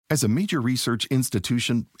As a major research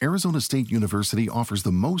institution, Arizona State University offers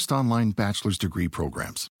the most online bachelor's degree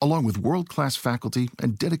programs, along with world-class faculty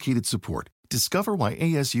and dedicated support. Discover why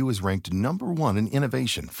ASU is ranked #1 in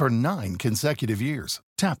innovation for 9 consecutive years.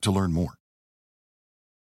 Tap to learn more.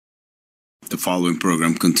 The following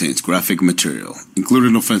program contains graphic material,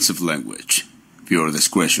 including offensive language. Viewer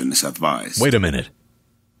discretion is advised. Wait a minute.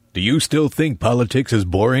 Do you still think politics is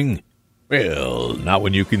boring? Well, not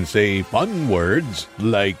when you can say fun words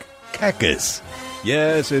like caucus.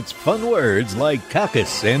 Yes, it's fun words like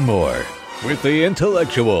caucus and more. With the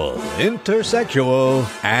intellectual, intersexual,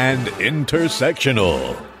 and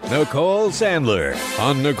intersectional. Nicole Sandler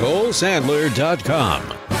on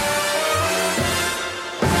NicoleSandler.com.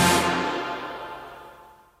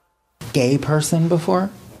 Gay person before?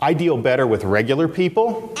 I deal better with regular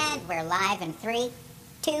people. And we're live in 3,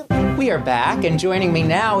 2. We are back, and joining me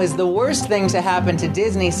now is the worst thing to happen to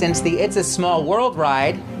Disney since the It's a Small World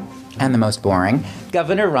ride, and the most boring,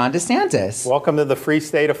 Governor Ron DeSantis. Welcome to the free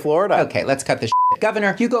state of Florida. Okay, let's cut the shit.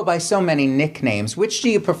 Governor, you go by so many nicknames. Which do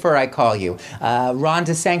you prefer I call you? Ron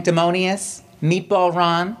DeSanctimonious? Meatball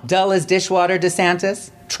Ron? Dull as dishwater DeSantis?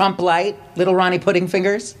 Trump Light? Little Ronnie Pudding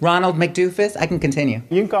Fingers? Ronald McDoofus? I can continue.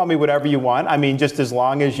 You can call me whatever you want. I mean, just as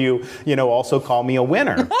long as you also call me a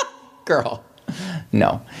winner. Girl.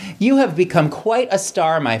 No. You have become quite a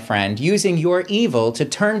star, my friend, using your evil to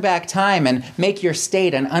turn back time and make your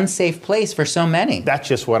state an unsafe place for so many. That's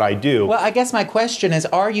just what I do. Well, I guess my question is,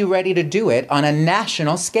 are you ready to do it on a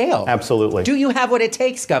national scale? Absolutely. Do you have what it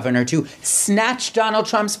takes, Governor, to snatch Donald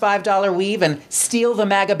Trump's $5 weave and steal the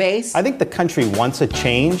MAGA base? I think the country wants a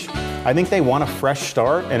change. I think they want a fresh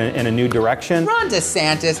start in a new direction. Ron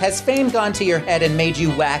DeSantis, has fame gone to your head and made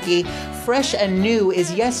you wacky? Fresh and new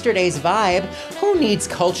is yesterday's vibe. Who needs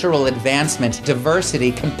cultural advancement,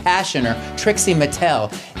 diversity, compassion, or Trixie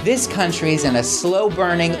Mattel? This country's in a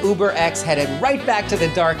slow-burning Uber X headed right back to the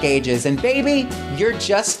dark ages. And baby, you're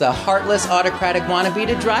just the heartless autocratic wannabe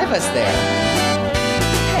to drive us there.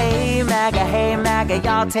 Hey MAGA,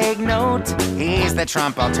 y'all take note. He's the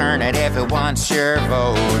Trump alternative who wants your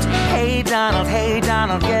vote. Hey Donald,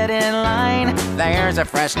 get in line. There's a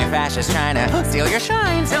fresh new fascist trying to steal your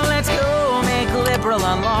shine. So let's go make liberal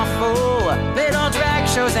unlawful. Bid all drag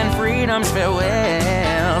shows and freedoms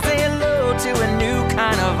farewell. Say hello to a new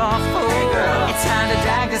kind of awful. Hey girl, it's time to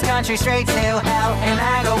drag this country straight to hell. Hey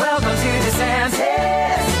MAGA, welcome to DeSantis.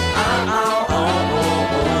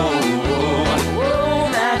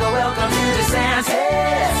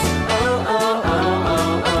 DeSantis. Go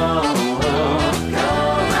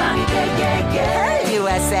Ronnie, gay.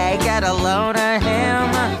 USA, get a load of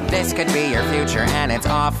him. This could be your future and it's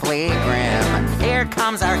awfully grim. Here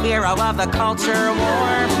comes our hero of the culture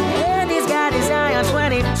war. And he's got his eye on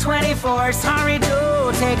 2024. Sorry,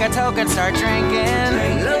 dude, take a token, start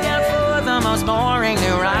drinking. Look out for the most boring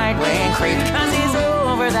new right-wing creep. Cause he's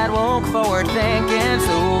over that woke forward thinking.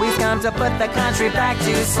 So he's come to put the country back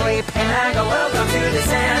to sleep. And I go, welcome to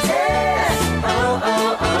DeSantis. No,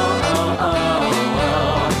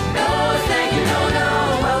 thank you, no.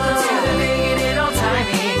 Welcome to the bigoted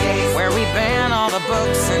old-timey days, where we ban all the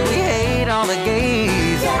books and we hate all the gays.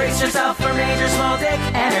 Brace yourself for major small dick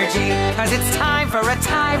energy, cause it's time for a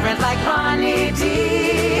tyrant like Ronnie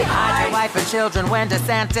D. Hide your wife and children when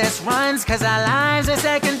DeSantis runs, cause our lives are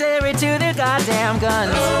secondary to their goddamn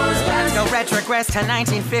guns. Let's go retrogress to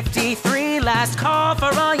 1953. Last call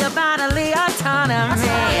for all your bodily autonomy.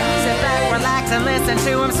 Sit back, relax, and listen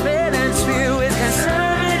to him spit and spew his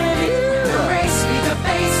conservative view. The race, speak the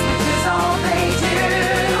base, which is all they do.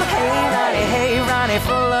 Hey Ronnie,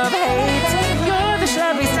 full of hate. You're the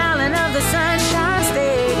Chevy Stalin of the Sunshine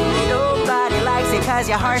State. Nobody likes you cause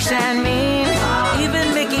you're harsh and mean.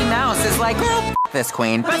 Even Mickey Mouse is like, girl, this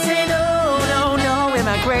queen. But say no,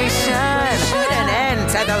 immigration. Put an end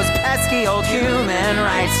to those pesky old human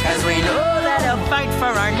rights. Cause we know that he'll fight for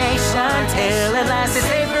our nation till at last it's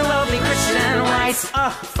safe for wealthy Christian whites.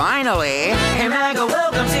 Finally, hey MAGA,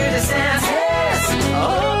 welcome to DeSantis.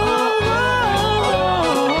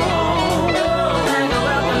 MAGA,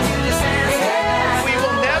 welcome to DeSantis. We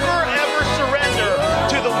will never ever surrender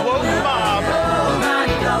to the woke mob.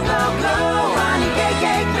 Ronnie, go, Ronnie,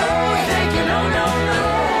 gay, thank you, no.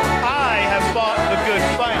 I have fought the good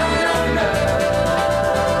fight.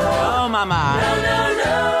 Oh, mama.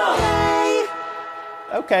 No.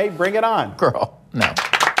 Hey. Okay, bring it on. Girl, no.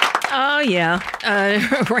 Oh, yeah.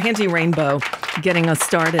 Randy Rainbow getting us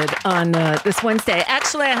started on this Wednesday.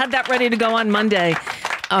 Actually, I had that ready to go on Monday,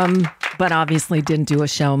 but obviously didn't do a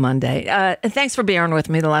show Monday. Thanks for bearing with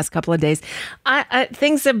me the last couple of days.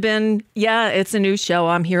 Things have been, it's a new show.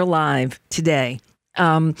 I'm here live today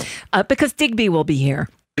because Digby will be here.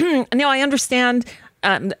 I understand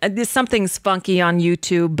something's funky on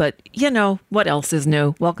YouTube, but what else is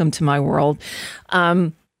new? Welcome to my world.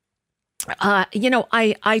 I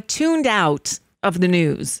tuned out of the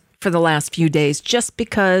news for the last few days just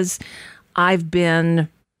because I've been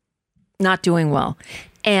not doing well.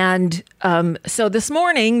 And so this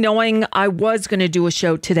morning, knowing I was going to do a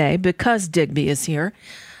show today because Digby is here,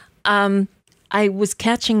 I was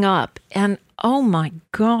catching up and oh my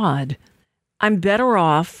God, I'm better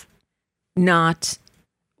off not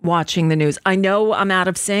watching the news. I know I'm out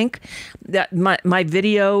of sync. That my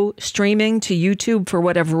video streaming to YouTube for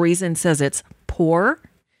whatever reason says it's poor.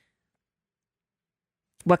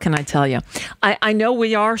 What can I tell you? I know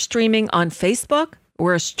we are streaming on Facebook.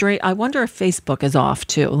 I wonder if Facebook is off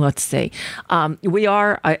too. Let's see. We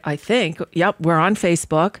are, I think, yep, we're on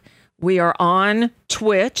Facebook. We are on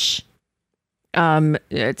Twitch.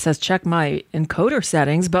 It says check my encoder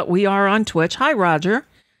settings, but we are on Twitch. Hi, Roger.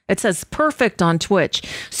 It says perfect on Twitch.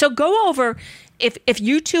 So go over, if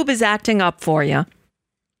YouTube is acting up for you,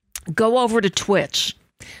 go over to Twitch.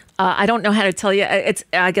 I don't know how to tell you. It's,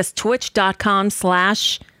 I guess, twitch.com/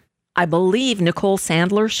 I believe Nicole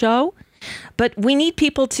Sandler show. But we need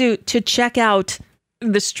people to check out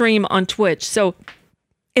the stream on Twitch. So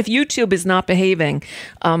if YouTube is not behaving,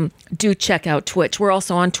 do check out Twitch. We're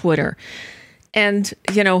also on Twitter. And,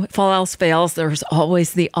 if all else fails, there's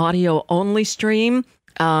always the audio only stream.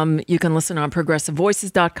 You can listen on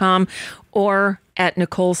progressivevoices.com or at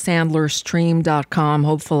NicoleSandlerStream.com.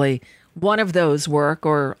 Hopefully one of those work,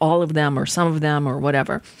 or all of them, or some of them, or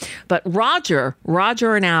whatever. But Roger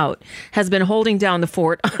and Out has been holding down the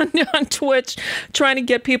fort on Twitch, trying to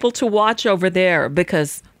get people to watch over there,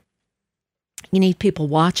 because you need people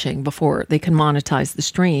watching before they can monetize the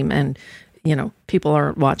stream. And, people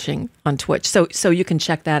aren't watching on Twitch. So you can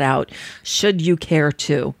check that out should you care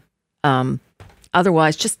to.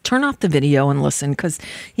 Otherwise, just turn off the video and listen, because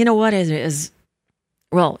you know what it is?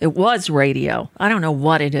 Well, it was radio. I don't know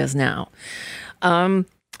what it is now.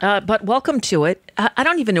 But welcome to it. I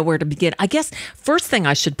don't even know where to begin. I guess first thing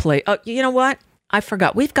I should play. You know what? I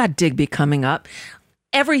forgot. We've got Digby coming up.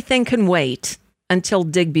 Everything can wait until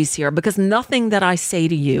Digby's here, because nothing that I say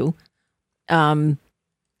to you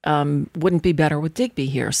wouldn't be better with Digby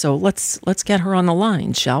here. So let's get her on the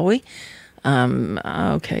line, shall we?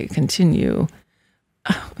 Okay, continue.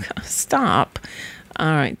 Oh, stop. All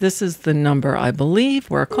right, this is the number I believe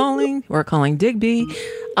we're calling. We're calling Digby.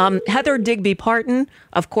 Heather Digby Parton,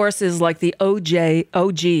 of course, is like the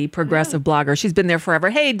OG progressive blogger. She's been there forever.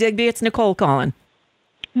 Hey, Digby, it's Nicole calling.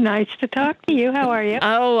 Nice to talk to you. How are you?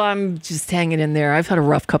 Oh, I'm just hanging in there. I've had a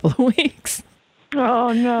rough couple of weeks.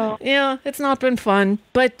 Oh, no. Yeah, it's not been fun.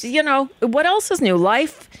 But, what else is new?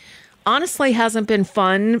 Life honestly hasn't been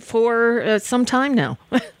fun for some time now.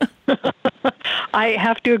 I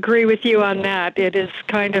have to agree with you on that. It is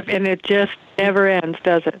kind of, and it just never ends,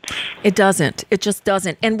 does it? It doesn't. It just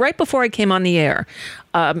doesn't. And right before I came on the air,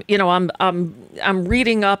 I'm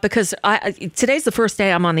reading up, because today's the first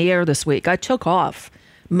day I'm on the air this week. I took off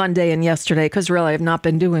Monday and yesterday because really I've not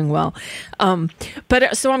been doing well.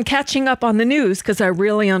 But so I'm catching up on the news because I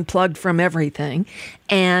really unplugged from everything.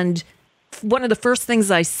 And one of the first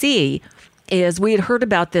things I see is we had heard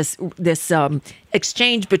about this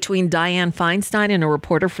exchange between Dianne Feinstein and a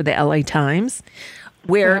reporter for the LA Times,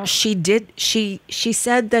 where she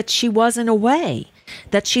said that she wasn't away,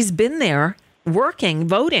 that she's been there working,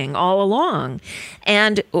 voting all along.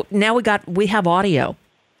 And now we have audio.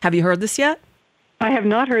 Have you heard this yet? I have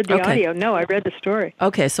not heard the audio. No, I read the story.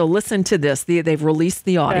 Okay, so listen to this. They've released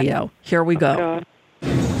the audio. Here we go.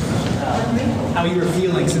 How you were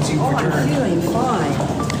feeling since you've returned? I'm feeling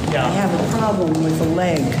fine. Yeah. I have a problem with the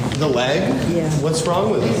leg. The leg? Yeah. What's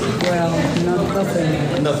wrong with it? Well,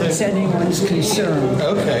 nothing. Nothing? It's anyone's concern.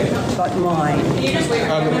 Okay. But mine.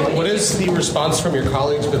 What has the response from your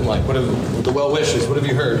colleagues been like? What have the well wishes? What have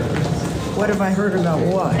you heard? What have I heard about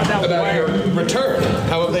what? About your return.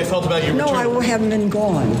 How have they felt about your return? No, I haven't been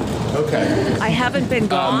gone. Okay. I haven't been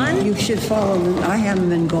gone? You should follow me. I haven't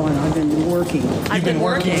been gone. I've been working. You've been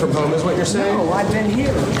working from home is what you're saying? No, I've been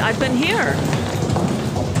here. I've been here.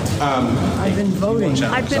 I've been voting.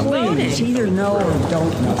 I've been voting. It's either know or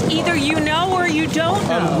don't know. Either you know or you don't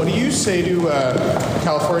know. What do you say to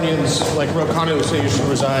Californians like Rocano who say you should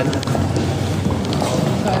resign?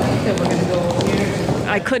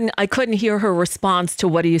 I couldn't hear her response to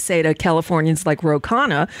what do you say to Californians like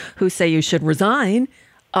Rocana who say you should resign.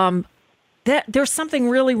 There's something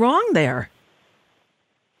really wrong there.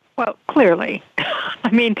 Well, clearly.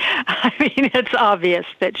 I mean, it's obvious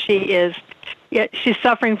that she's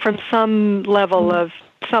suffering from some level of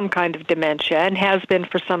some kind of dementia and has been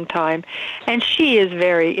for some time, and she is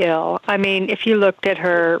very ill. I mean, if you looked at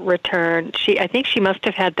her return, I think she must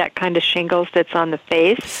have had that kind of shingles that's on the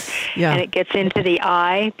face, and it gets into the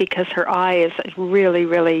eye because her eye is really,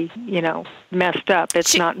 really, messed up.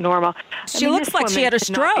 It's not normal. She looks like she had a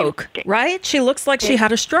stroke, right? She looks like she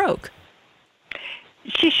had a stroke.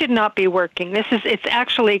 She should not be working. It's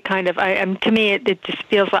actually kind of, to me, it just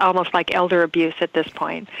feels almost like elder abuse at this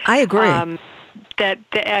point. I agree.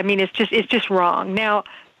 It's just wrong. Now,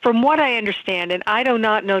 from what I understand, and I do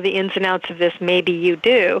not know the ins and outs of this, maybe you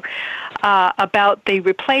do, about the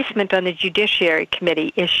replacement on the Judiciary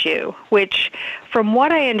Committee issue, which, from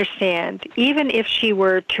what I understand, even if she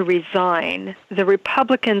were to resign, the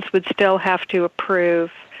Republicans would still have to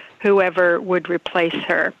approve whoever would replace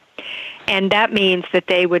her. And that means that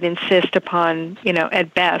they would insist upon,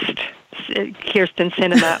 at best, Kirsten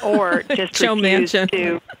Sinema, or just Joe refuse Manchin.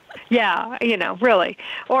 to. Yeah, really.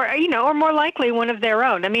 Or, or more likely one of their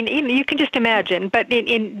own. I mean, you can just imagine. But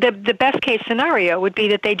in the best case scenario would be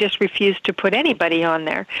that they just refuse to put anybody on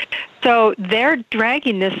there. So they're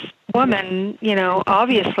dragging this woman,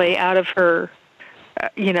 obviously out of her,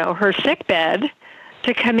 her sick bed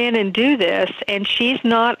to come in and do this, and she's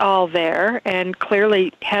not all there, and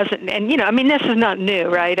clearly hasn't. And this is not new,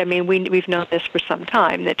 right? I mean, we've known this for some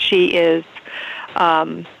time, that she is,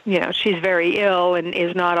 she's very ill and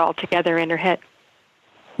is not all together in her head.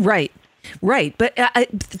 Right. But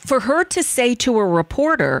for her to say to a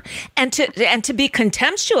reporter and to be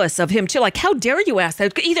contemptuous of him too, like, how dare you ask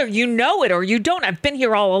that? Either you know it or you don't. I've been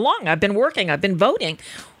here all along. I've been working. I've been voting.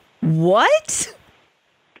 What?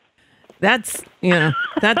 That's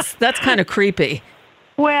kind of creepy.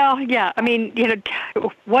 Well, yeah. I mean,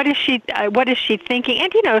 what is she thinking?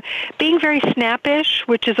 And, being very snappish,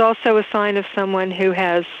 which is also a sign of someone who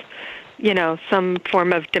has, some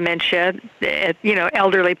form of dementia,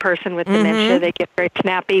 elderly person with dementia. They get very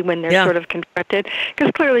snappy when they're sort of confronted.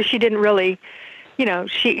 Because clearly she didn't really,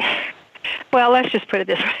 well, let's just put it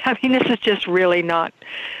this way. I mean, this is just really not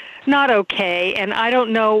okay, and I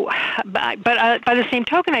don't know, but by the same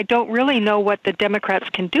token, I don't really know what the Democrats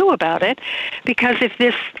can do about it, because if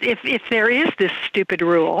there is this stupid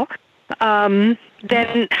rule, then,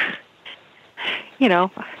 I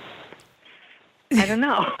don't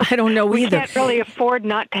know. I don't know either. We can't really afford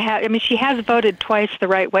not to have, she has voted twice the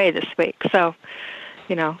right way this week, so,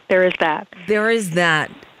 there is that. There is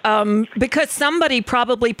that. Because somebody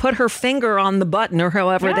probably put her finger on the button, or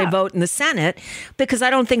however they vote in the Senate, because I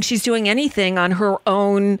don't think she's doing anything on her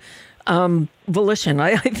own volition.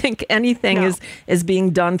 I think anything is being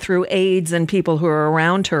done through aides and people who are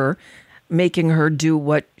around her, making her do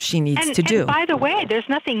what she needs to do. And by the way, there's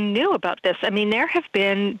nothing new about this. I mean, there have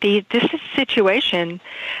been this situation.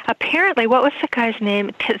 Apparently, what was the guy's name?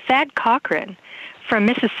 Thad Cochran from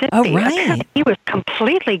Mississippi. Oh, right. He was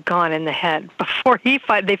completely gone in the head before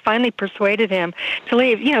they finally persuaded him to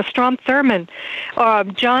leave. Strom Thurmond,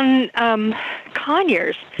 John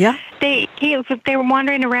Conyers. Yeah. They were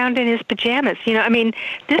wandering around in his pajamas.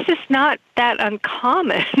 This is not that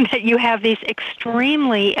uncommon that you have these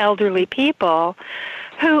extremely elderly people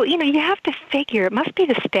who, you have to figure it must be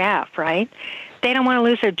the staff, right? They don't want to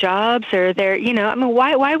lose their jobs, or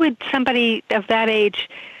why would somebody of that age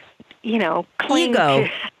cling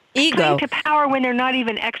to power when they're not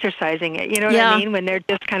even exercising it? You know what I mean? When they're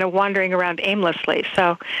just kind of wandering around aimlessly.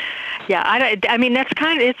 So, yeah, that's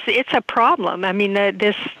kind of, it's a problem. I mean,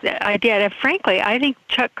 this idea, and frankly, I think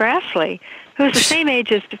Chuck Grassley, who's the same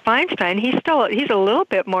age as Feinstein, he's a little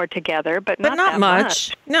bit more together, but not that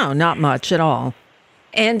much. No, not much at all.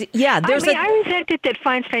 And I resented that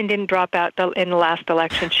Feinstein didn't drop out in the last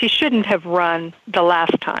election. She shouldn't have run the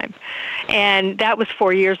last time, and that was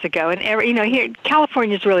 4 years ago. And here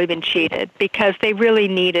California's really been cheated, because they really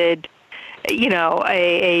needed,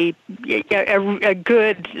 a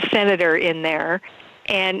good senator in there.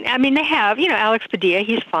 And they have, Alex Padilla,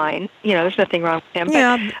 he's fine. There's nothing wrong with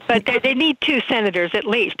him. But they need two senators at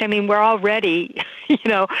least. We're already,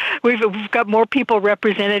 we've got more people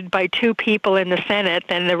represented by two people in the Senate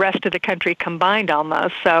than the rest of the country combined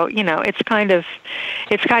almost. So, it's kind of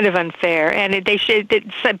unfair. And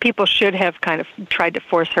people should have kind of tried to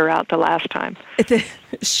force her out the last time.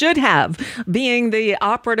 Should have, being the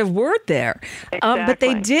operative word there. Exactly. But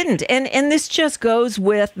they didn't. And this just goes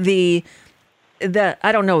with the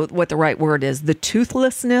I don't know what the right word is, the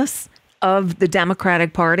toothlessness of the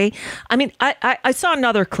Democratic Party. I saw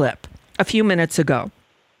another clip a few minutes ago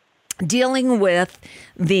dealing with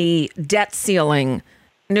the debt ceiling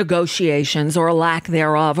negotiations, or lack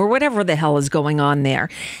thereof, or whatever the hell is going on there.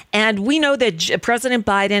 And we know that President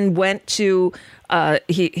Biden went to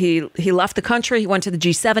He left the country. He went to the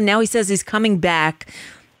G7. Now he says he's coming back.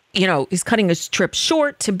 He's cutting his trip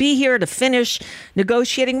short to be here to finish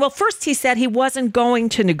negotiating. Well, first he said he wasn't going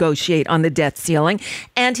to negotiate on the debt ceiling,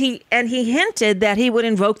 and he hinted that he would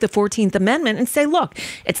invoke the 14th Amendment and say, look,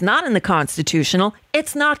 it's not in the Constitution.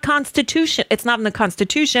 It's not Constitution. It's not in the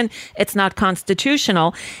Constitution. It's not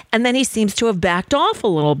constitutional. And then he seems to have backed off a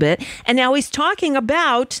little bit, and now he's talking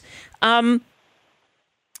about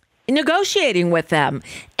negotiating with them.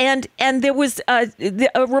 And there was a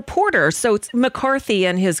reporter, so it's McCarthy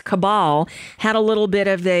and his cabal had a little bit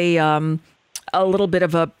of a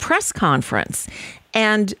press conference.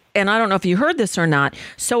 And I don't know if you heard this or not.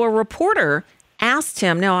 So a reporter asked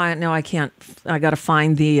him, I can't, I got to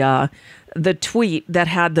find the tweet that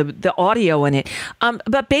had the audio in it.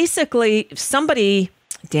 But basically somebody,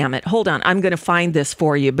 damn it, hold on. I'm going to find this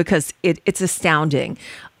for you because it's astounding.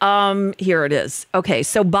 Here it is. Okay,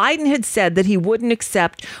 so Biden had said that he wouldn't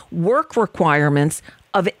accept work requirements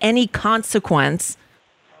of any consequence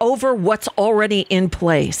over what's already in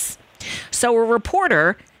place. So a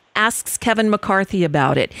reporter asks Kevin McCarthy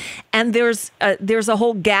about it, and there's a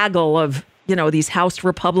whole gaggle of these House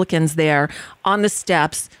Republicans there on the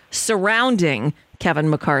steps surrounding Kevin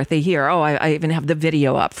McCarthy. Here, I even have the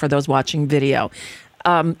video up for those watching video.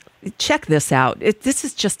 Check this out. This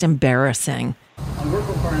is just embarrassing. On work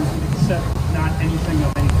requirements, except not anything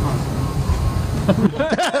of any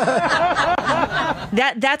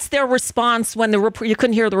consequence. That's their response when you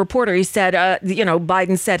couldn't hear the reporter. He said,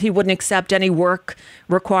 Biden said he wouldn't accept any work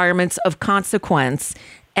requirements of consequence,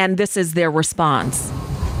 and this is their response.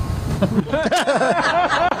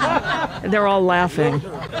 They're all laughing.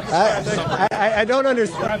 I don't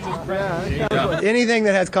understand anything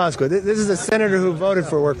that has consequence. This is a senator who voted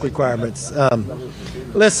for work requirements.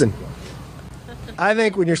 Listen. I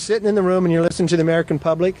think when you're sitting in the room and you're listening to the American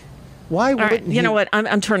public, why wouldn't you know what?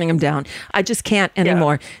 I'm turning him down. I just can't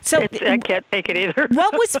anymore. So I can't take it either.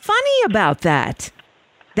 What was funny about that?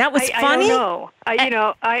 That was funny? I don't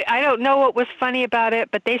know. I don't know what was funny about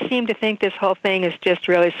it, but they seem to think this whole thing is just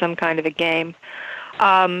really some kind of a game.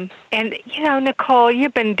 And, Nicole,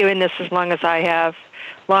 you've been doing this as long as I have,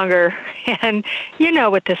 longer, and you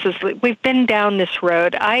know what this is. We've been down this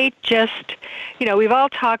road. We've all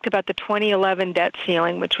talked about the 2011 debt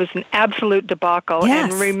ceiling, which was an absolute debacle.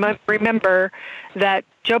 Yes. And remember that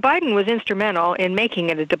Joe Biden was instrumental in making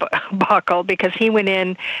it a debacle because he went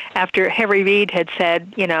in after Harry Reid had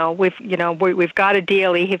said, we've got a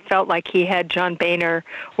deal. He felt like he had John Boehner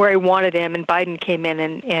where he wanted him, and Biden came in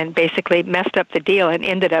and basically messed up the deal and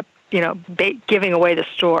ended up giving away the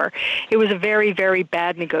store. It was a very, very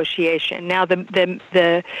bad negotiation. Now,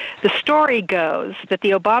 the story goes that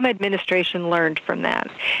the Obama administration learned from that.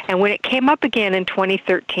 And when it came up again in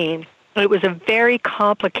 2013, it was a very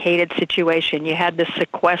complicated situation. You had the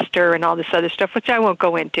sequester and all this other stuff, which I won't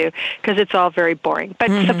go into because it's all very boring. But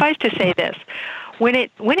suffice to say this. When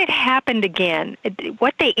it happened again,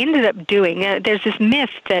 what they ended up doing, there's this myth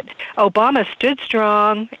that Obama stood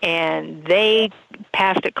strong and they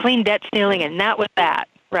passed a clean debt ceiling and that was that,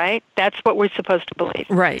 right? That's what we're supposed to believe.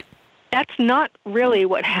 Right. That's not really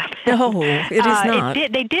what happened. No, it is not.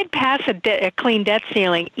 They did pass a clean debt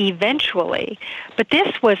ceiling eventually, but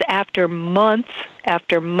this was after month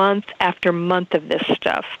after month after month of this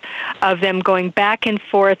stuff, of them going back and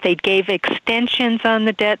forth. They gave extensions on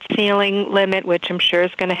the debt ceiling limit, which I'm sure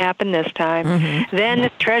is going to happen this time. Mm-hmm. Then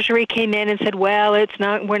the Treasury came in and said, well,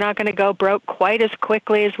 we're not going to go broke quite as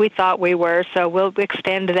quickly as we thought we were, so we'll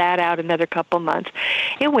extend that out another couple months.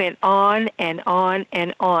 It went on and on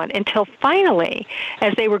and on until finally,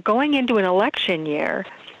 as they were going into an election year,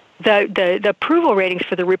 the approval ratings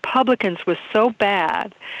for the Republicans was so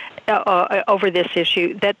bad over this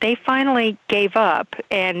issue that they finally gave up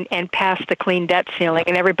and passed the clean debt ceiling,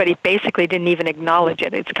 and everybody basically didn't even acknowledge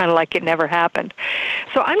it. It's kind of like it never happened.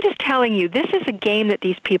 So I'm just telling you, this is a game that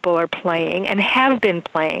these people are playing and have been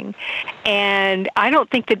playing, and I don't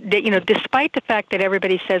think that despite the fact that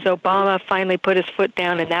everybody says Obama finally put his foot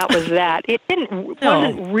down and that was that, it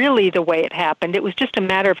wasn't really the way it happened. It was just a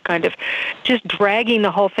matter of kind of just dragging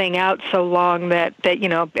the whole thing out so long that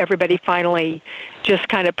everybody finally just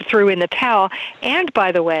kind of threw in the towel. And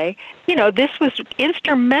by the way, this was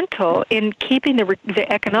instrumental in keeping the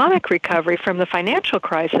economic recovery from the financial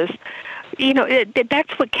crisis.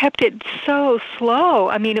 That's what kept it so slow.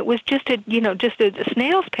 I mean, it was just a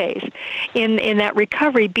snail's pace in that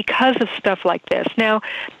recovery because of stuff like this. Now,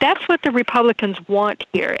 that's what the Republicans want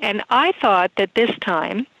here. And I thought that this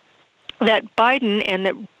time that Biden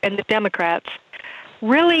and the Democrats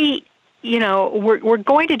really we're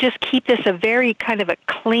going to just keep this a very kind of a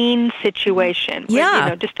clean situation.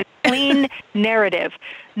 Yeah. Just a clean narrative.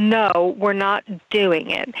 No, we're not doing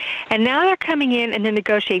it. And now they're coming in and they're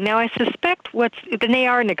negotiating. Now I suspect then they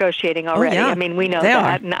are negotiating already. yeah. I mean, we know They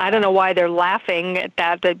that. are. And I don't know why they're laughing at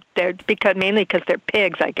that. Mainly because they're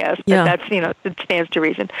pigs, I guess. But Yeah. that's, it stands to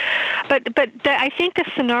reason. But I think the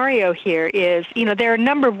scenario here is, there are a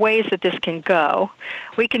number of ways that this can go.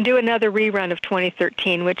 We can do another rerun of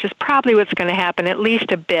 2013, which is probably what's going to happen, at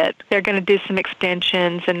least a bit. They're going to do some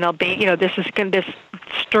extensions, and they'll be, this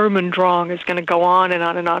Sturm und Drang is going to go on and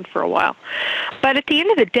on and on for a while. But at the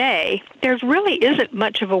end of the day, there really isn't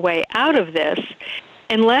much of a way out of this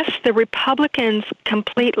unless the Republicans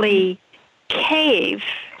completely cave.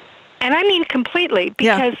 And I mean completely,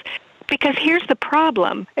 because here's the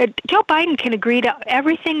problem. Joe Biden can agree to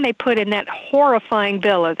everything they put in that horrifying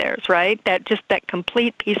bill of theirs, right? That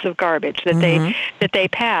complete piece of garbage that they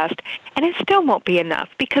passed, and it still won't be enough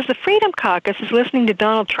because the Freedom Caucus is listening to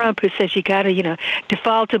Donald Trump, who says you got to,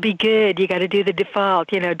 default will be good. You got to do the default.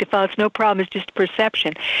 Default's no problem. It's just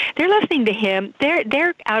perception. They're listening to him.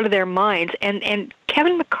 They're out of their minds, and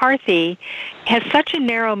Kevin McCarthy has such a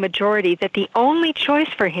narrow majority that the only choice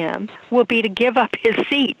for him will be to give up his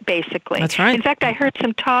seat, basically. That's right. In fact, I heard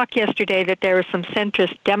some talk yesterday that there were some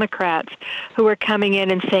centrist Democrats who were coming in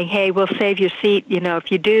and saying, hey, we'll save your seat.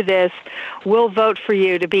 If you do this, we'll vote for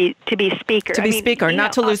you to be speaker. To be speaker,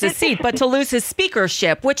 not to lose his seat, but to lose his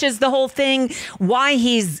speakership, which is the whole thing, why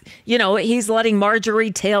he's letting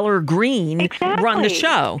Marjorie Taylor Greene run the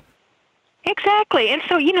show. Exactly, and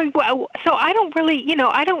so so I don't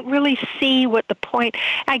really see what the point.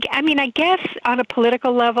 I mean, I guess on a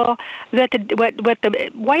political level, that what the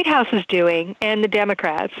White House is doing, and the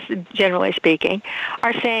Democrats, generally speaking,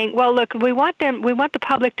 are saying, well, look, we want the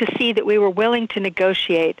public to see that we were willing to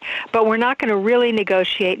negotiate, but we're not going to really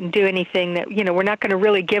negotiate and do anything that we're not going to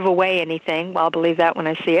really give away anything. Well, I'll believe that when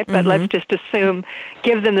I see it, but let's just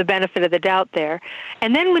give them the benefit of the doubt there,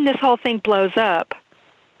 and then when this whole thing blows up,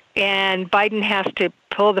 and Biden has to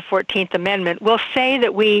pull the 14th Amendment, we'll say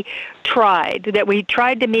that we tried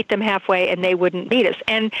to meet them halfway and they wouldn't meet us.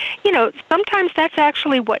 And, sometimes that's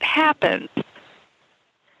actually what happens.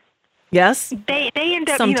 Yes. They end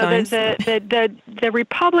up, sometimes. The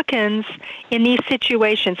Republicans in these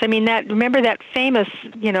situations, I mean, remember that famous,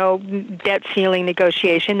 debt ceiling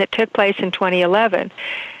negotiation that took place in 2011.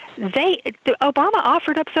 Obama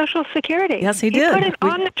offered up Social Security. Yes, he did. He put it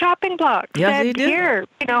on the chopping block. Yes, said, he did. Here,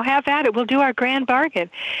 have at it. We'll do our grand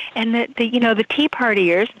bargain. And the Tea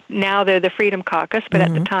Partiers, now they're the Freedom Caucus, but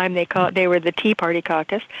at the time they were the Tea Party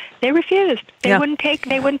caucus. They refused. They wouldn't take.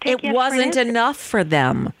 It wasn't enough for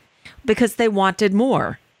them because they wanted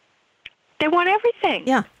more. They want everything.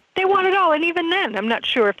 Yeah. They want it all, and even then, I'm not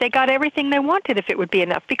sure if they got everything they wanted, if it would be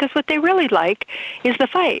enough, because what they really like is the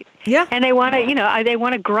fight. Yeah. And they want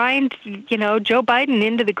to, grind, Joe Biden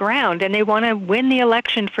into the ground, and they want to win the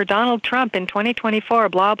election for Donald Trump in 2024,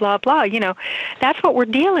 blah, blah, blah. That's what we're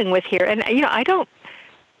dealing with here. And,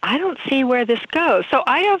 I don't see where this goes. So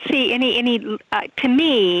I don't see any to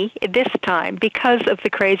me, this time, because of the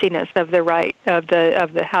craziness of the right, of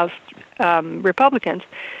the House Republicans,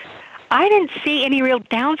 I didn't see any real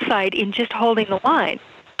downside in just holding the line,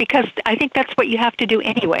 because I think that's what you have to do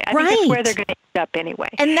anyway. I think that's where they're going to end up anyway.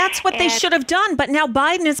 And that's what they should have done. But now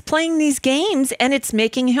Biden is playing these games, and it's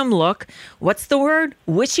making him look, what's the word,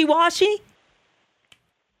 wishy-washy?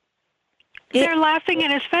 They're laughing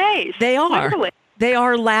in his face. They are. Literally. They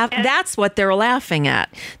are laughing. That's what they're laughing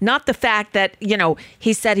at. Not the fact that,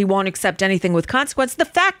 he said he won't accept anything with consequence. The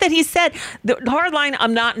fact that he said, the hard line,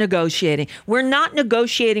 I'm not negotiating. We're not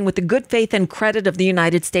negotiating with the good faith and credit of the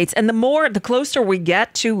United States. And the closer we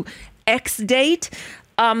get to X date,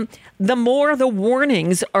 the more the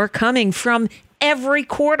warnings are coming from every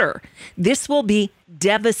quarter. This will be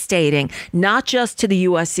devastating, not just to the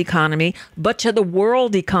U.S. economy, but to the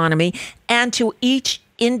world economy and to each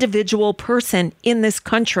individual person in this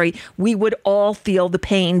country. We would all feel the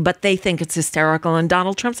pain, but they think it's hysterical. And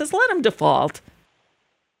Donald Trump says, let him default.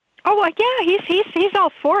 Oh, well, yeah, he's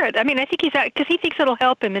all for it. I mean, I think he's because he thinks it'll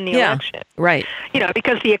help him in the election. Right.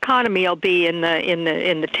 Because the economy will be in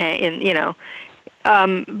the tank.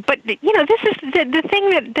 But this is the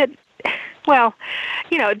thing that. Well,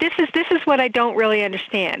 this is what I don't really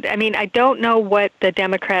understand. I mean, I don't know what the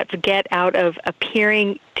Democrats get out of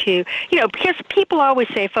appearing to, because people always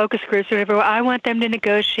say, focus groups or whatever, I want them to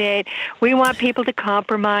negotiate, we want people to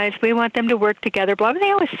compromise, we want them to work together, blah, blah. They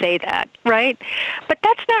always say that, right? But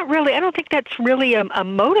that's not really, I don't think that's really a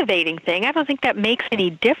motivating thing. I don't think that makes any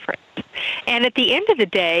difference. And at the end of the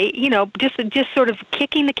day, just sort of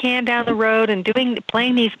kicking the can down the road and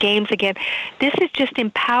playing these games again, this is just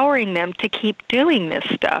empowering them to keep doing this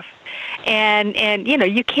stuff. And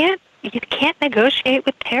you can't negotiate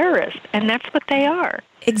with terrorists, and that's what they are.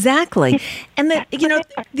 Exactly. And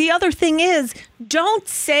the other thing is, don't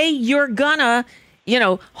say you're gonna,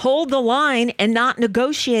 hold the line and not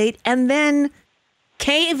negotiate and then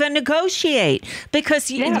cave and negotiate, because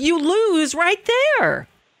you lose right there.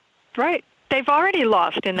 Right. They've already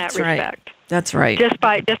lost in that respect. That's right. Just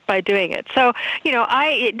by doing it. So,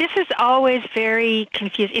 this is always very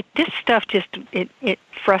confusing. This stuff it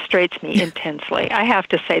frustrates me intensely. I have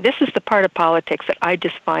to say, this is the part of politics that I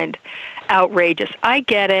just find outrageous. I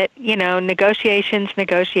get it, negotiations.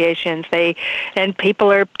 And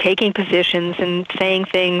people are taking positions and saying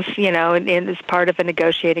things, and as part of a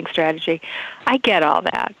negotiating strategy. I get all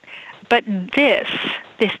that. But this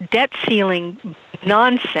debt ceiling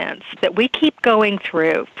nonsense that we keep going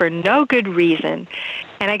through for no good reason.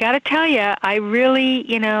 And I got to tell you, I really,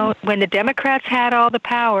 when the Democrats had all the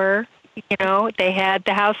power, they had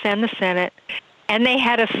the House and the Senate, and they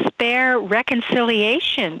had a spare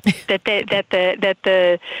reconciliation that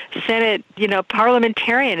the Senate,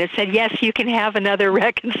 parliamentarian had said, yes, you can have another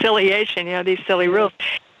reconciliation, these silly rules.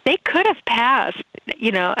 They could have passed,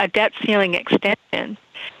 a debt ceiling extension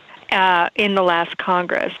in the last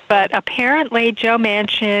Congress. But apparently Joe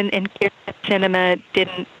Manchin and Kyrsten Sinema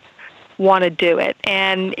didn't want to do it.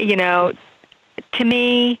 And, to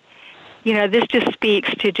me, this just speaks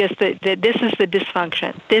to just this is the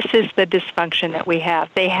dysfunction. This is the dysfunction that we have.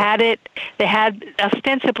 They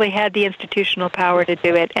ostensibly had the institutional power to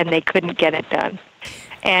do it, and they couldn't get it done.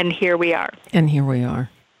 And here we are.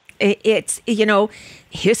 It's,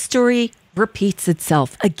 history repeats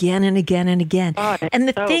itself again and again and again. And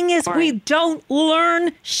the thing is, we don't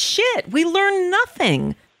learn shit. We learn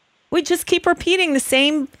nothing. We just keep repeating the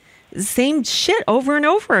same shit over and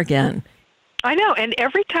over again. I know. And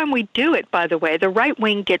every time we do it, by the way, the right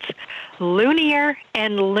wing gets loonier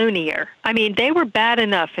and loonier. I mean, they were bad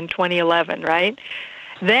enough in 2011, right?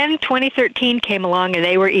 Then 2013 came along and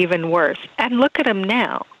they were even worse. And look at them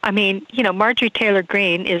now. I mean, Marjorie Taylor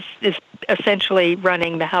Greene is essentially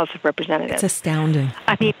running the House of Representatives. It's astounding.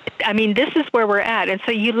 I mean, this is where we're at. And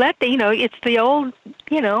so you let it's the old,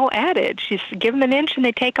 adage. You give them an inch and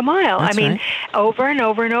they take a mile. That's right. Over and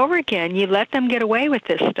over and over again, you let them get away with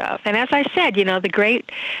this stuff. And as I said, the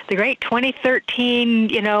great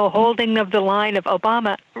 2013, holding of the line of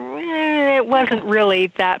Obama, it wasn't really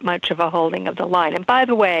that much of a holding of the line. And by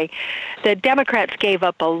the way, the Democrats gave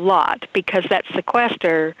up a lot because that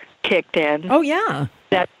sequester kicked in. Oh, yeah.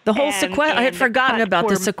 The whole sequester, I had forgotten about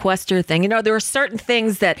the sequester thing. There are certain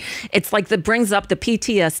things that it's like that brings up the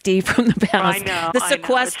PTSD from the past. I know. The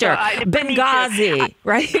sequester, Benghazi,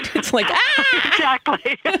 right? It's like,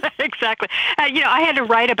 Exactly. Exactly. I had to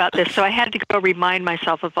write about this, so I had to go remind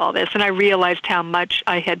myself of all this, and I realized how much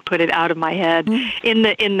I had put it out of my head in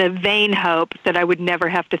the vain hope that I would never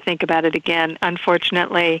have to think about it again.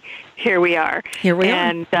 Unfortunately, here we are.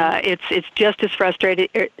 And it's just as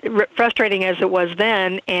frustrating as it was then.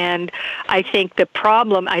 And I think the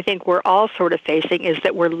problem we're all sort of facing is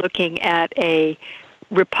that we're looking at a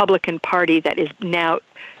Republican Party that is now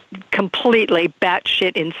completely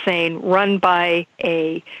batshit insane, run by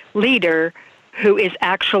a leader who is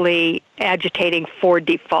actually agitating for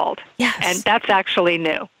default. Yes. And that's actually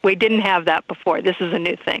new. We didn't have that before. This is a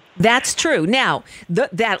new thing. That's true. Now,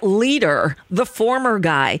 that leader, the former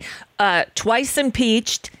guy, twice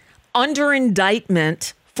impeached, under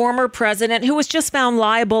indictment, former president who was just found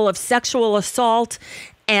liable of sexual assault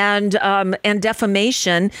and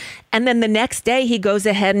defamation. And then the next day he goes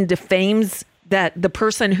ahead and defames the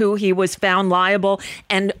person who he was found liable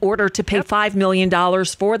and order to pay $5 million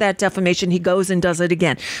for that defamation. He goes and does it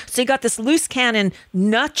again. So you got this loose cannon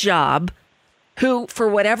nut job who, for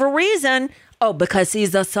whatever reason, because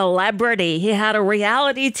he's a celebrity, he had a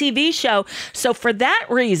reality TV show. So for that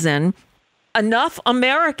reason, enough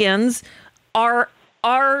Americans are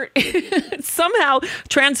somehow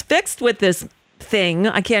transfixed with this thing.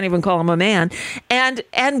 I can't even call him a man,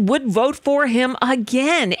 and would vote for him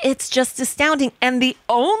again. It's just astounding. And the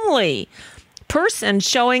only person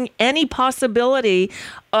showing any possibility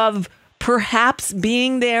of perhaps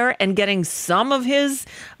being there and getting some of his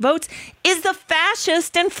votes is the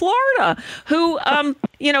fascist in Florida who,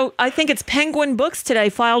 I think it's Penguin Books today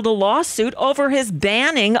filed a lawsuit over his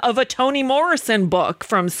banning of a Toni Morrison book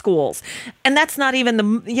from schools. And that's not even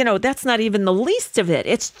the least of it.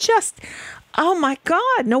 It's just, oh my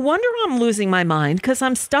God, no wonder I'm losing my mind because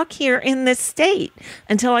I'm stuck here in this state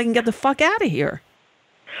until I can get the fuck out of here.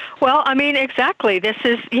 Well, I mean, exactly. This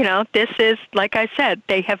is, like I said,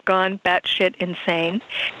 they have gone batshit insane.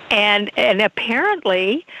 And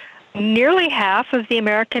apparently, nearly half of the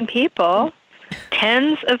American people,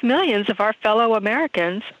 tens of millions of our fellow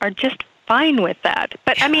Americans, are just fine with that.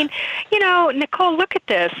 But I mean, Nicole, look at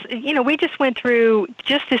this. We just went through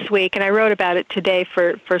just this week, and I wrote about it today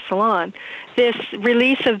for Salon, this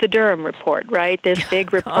release of the Durham report, right? This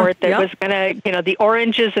big report that was going to, the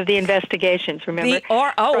oranges of the investigations, remember? Wait.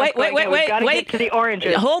 To the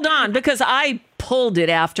oranges. Hold on, because I pulled it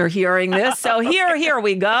after hearing this. So here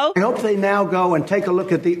we go. I hope they now go and take a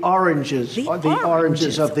look at the oranges of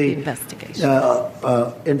the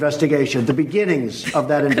investigation, the beginnings of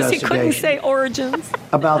that investigation. Because he couldn't say origins.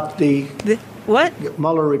 About the what?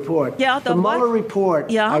 Mueller report. Yeah, the Mueller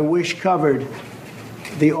report, I wish, covered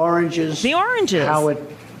the oranges. The oranges. How it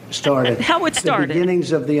started. The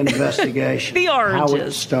beginnings of the investigation. The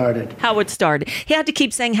oranges. How it started. He had to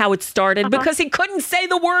keep saying how it started because he couldn't say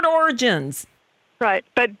the word origins. Right,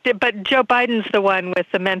 but Joe Biden's the one with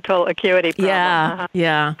the mental acuity problem.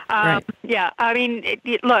 Yeah. Right. Yeah, I mean,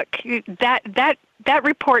 look, that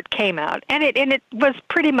report came out, and it was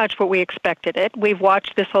pretty much what we expected it. We've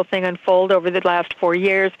watched this whole thing unfold over the last 4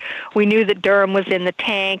 years. We knew that Durham was in the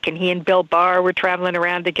tank, and he and Bill Barr were traveling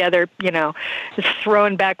around together,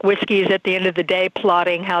 throwing back whiskeys at the end of the day,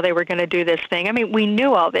 plotting how they were going to do this thing. I mean, we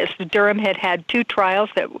knew all this. Durham had 2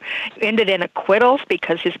 trials that ended in acquittals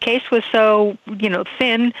because his case was so,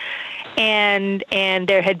 thin. And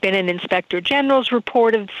there had been an Inspector General's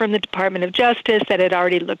report from the Department of Justice that had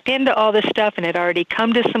already looked into all this stuff and had already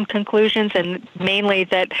come to some conclusions, and mainly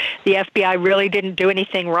that the FBI really didn't do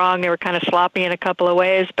anything wrong. They were kind of sloppy in a couple of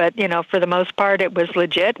ways, but, for the most part, it was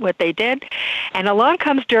legit what they did. And along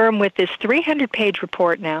comes Durham with this 300-page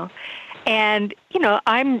report now. And,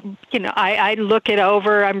 I look it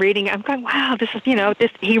over, I'm reading, I'm going, wow, this is,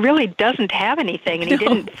 he really doesn't have anything. And he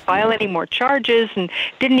didn't file any more charges and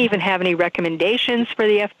didn't even have any recommendations for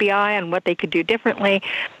the FBI on what they could do differently,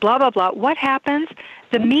 blah, blah, blah. What happens?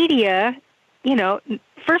 The media,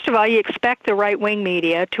 first of all, you expect the right-wing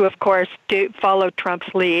media to, of course, follow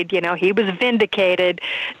Trump's lead. He was vindicated.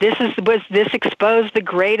 This exposed the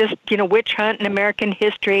greatest, witch hunt in American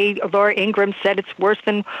history. Laura Ingraham said it's worse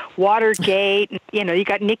than Watergate. You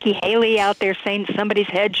got Nikki Haley out there saying somebody's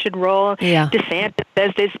head should roll. Yeah. DeSantis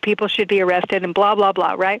says these people should be arrested and blah, blah,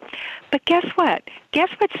 blah, right? But guess what? Guess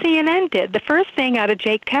what CNN did? The first thing out of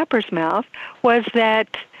Jake Tapper's mouth was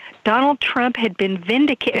that Donald Trump had been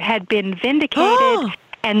vindicated,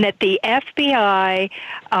 and that the FBI,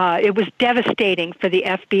 it was devastating for the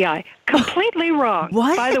FBI. Completely wrong.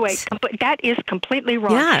 What? By the way, that is completely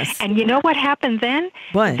wrong. Yes. And you know what happened then?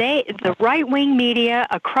 What? The right-wing media,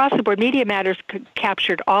 across the board, Media Matters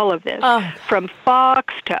captured all of this. From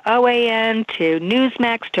Fox to OAN to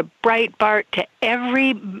Newsmax to Breitbart to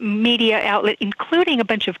every media outlet, including a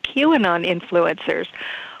bunch of QAnon influencers,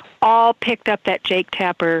 all picked up that Jake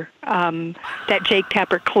Tapper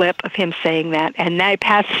clip of him saying that, and they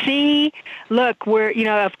passed. See, look,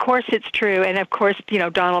 of course it's true, and of course,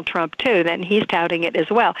 Donald Trump too. Then he's touting it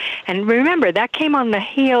as well. And remember, that came on the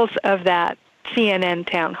heels of that CNN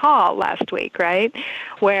town hall last week, right?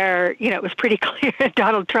 Where, it was pretty clear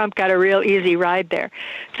Donald Trump got a real easy ride there.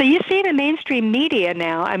 So you see the mainstream media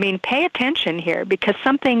now, pay attention here because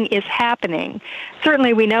something is happening.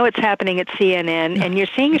 Certainly we know it's happening at CNN, and you're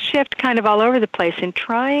seeing a shift kind of all over the place in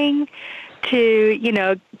trying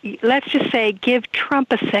to, let's just say, give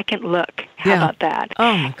Trump a second look. How about that?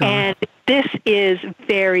 Oh, my God. And this is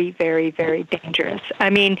very, very, very dangerous.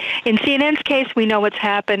 In CNN's case, we know what's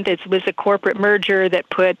happened. It was a corporate merger that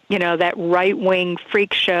put, that right-wing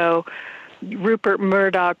freak show, Rupert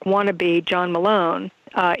Murdoch wannabe John Malone,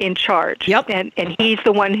 in charge. Yep. And he's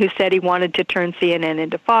the one who said he wanted to turn CNN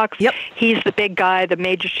into Fox. Yep. He's the big guy, the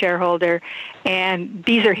major shareholder, and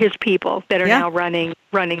these are his people that are now running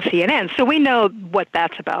CNN. So we know what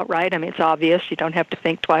that's about, right? It's obvious. You don't have to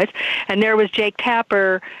think twice. And there was Jake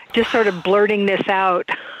Tapper just sort of blurting this out.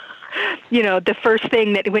 The first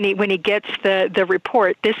thing that when he gets the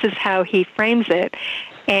report, this is how he frames it.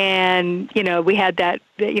 And, we had that,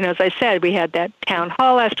 as I said, we had that town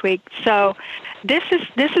hall last week. So this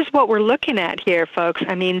is what we're looking at here, folks.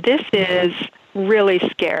 This is really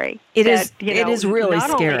scary. It is really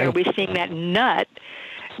not scary. Only are we seeing that nut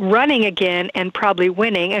running again and probably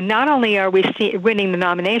winning, and not only are we winning the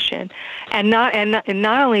nomination, and not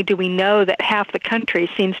only do we know that half the country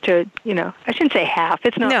seems to, I shouldn't say half.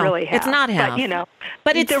 It's not really half. It's not half.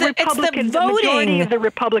 But it's the voting. The majority of the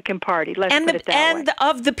Republican Party. Let's put it that way. And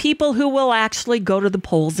of the people who will actually go to the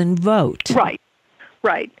polls and vote. Right.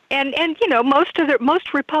 Right. And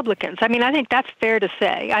most Republicans, I mean, I think that's fair to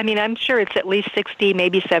say. I mean, I'm sure it's at least 60,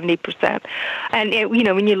 maybe 70%. And,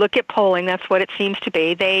 when you look at polling, that's what it seems to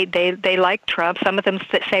be. They like Trump. Some of them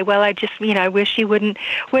say, well, I wish he wouldn't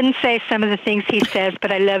say some of the things he says,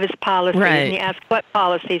 but I love his policy. Right. And you ask, what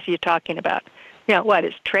policies are you talking about? What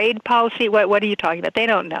is trade policy? What are you talking about? They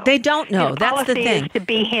don't know. They don't know. That's the thing. Policy is to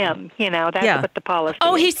be him. That's what the policy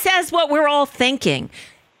is. He says what we're all thinking.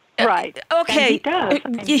 Right. Okay.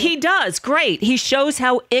 And he does. Great. He shows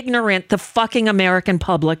how ignorant the fucking American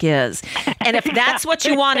public is. And if that's what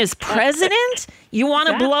you want as president, you want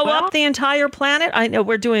to blow up the entire planet. I know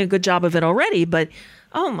we're doing a good job of it already, but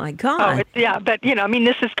oh my God. But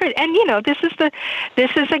this is great. And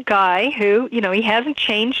this is a guy who, he hasn't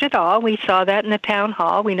changed at all. We saw that in the town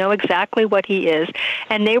hall. We know exactly what he is.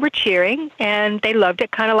 And they were cheering and they loved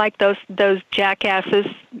it, kind of like those jackasses,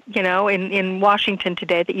 in Washington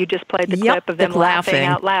today that you just played the clip of them laughing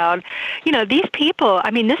out loud. These people,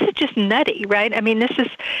 this is just nutty, right?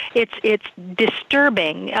 It's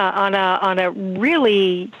disturbing on a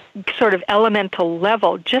really sort of elemental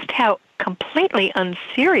level, just how completely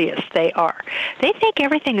unserious they are. They think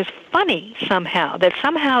everything is funny somehow, that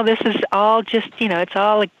somehow this is all just, it's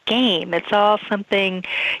all a game. It's all something,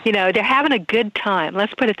 they're having a good time.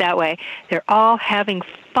 Let's put it that way. They're all having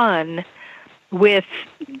fun with,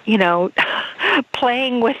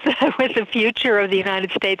 playing with the future of the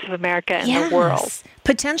United States of America and the world.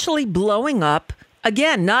 Potentially blowing up,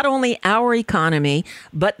 again, not only our economy,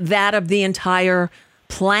 but that of the entire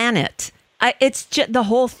planet. It's just the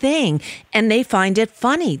whole thing, and they find it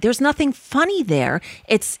funny. There's nothing funny there.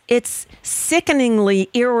 It's sickeningly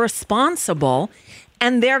irresponsible,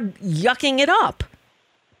 and they're yucking it up.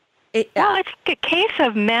 It's a case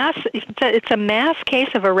of mass. It's a mass case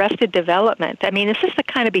of arrested development. This is the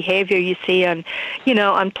kind of behavior you see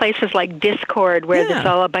on places like Discord, where there's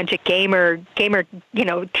all a bunch of gamer,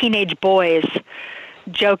 teenage boys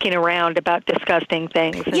joking around about disgusting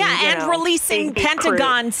things. And releasing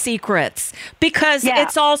Pentagon secrets because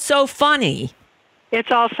it's all so funny. It's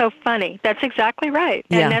all so funny. That's exactly right.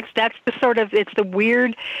 And that's the sort of, it's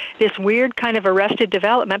this weird kind of arrested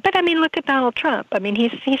development. But look at Donald Trump.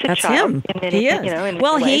 He's a that's child. Him. He is.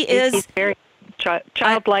 He is. He's very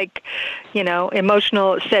childlike,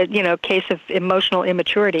 emotional, case of emotional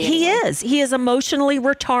immaturity. He is. He is emotionally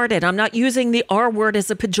retarded. I'm not using the R word as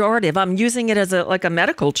a pejorative. I'm using it as a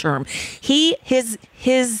medical term. His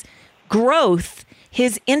growth,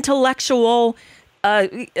 his intellectual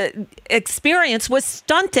experience was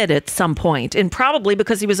stunted at some point, and probably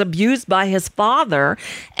because he was abused by his father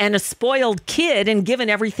and a spoiled kid and given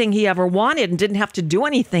everything he ever wanted and didn't have to do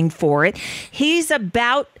anything for it. He's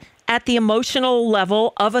about at the emotional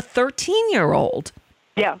level of a 13-year-old.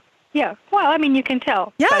 Yeah. Well, you can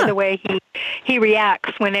tell by the way he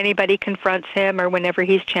reacts when anybody confronts him or whenever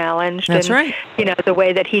he's challenged. That's right. The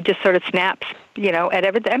way that he just sort of snaps, at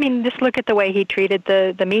everything. Just look at the way he treated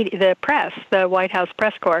the media, the press, the White House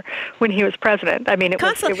press corps when he was president. It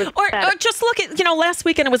was or just look at, last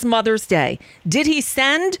weekend it was Mother's Day. Did he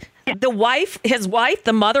send his wife,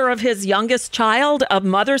 the mother of his youngest child, a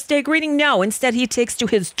Mother's Day greeting? No. Instead, he takes to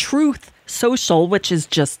his Truth Social, which is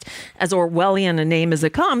just as Orwellian a name as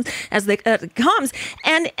it comes,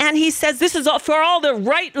 and he says this is all for all the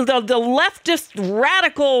leftist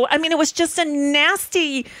radical. It was just a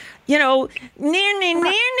nasty,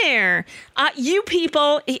 near. You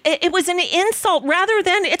people, it was an insult rather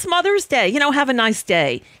than it's Mother's Day. Have a nice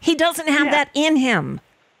day. He doesn't have that in him.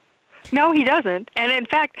 No, he doesn't. And in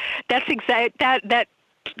fact, that's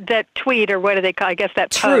that tweet, or what do they call? I guess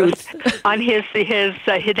that Truth. post on his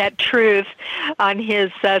that Truth on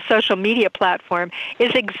his social media platform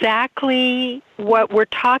is exactly what we're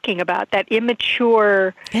talking about. That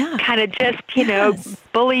immature kind of just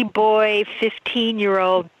bully boy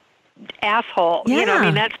 15-year-old asshole.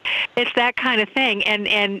 It's that kind of thing,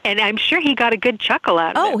 and I'm sure he got a good chuckle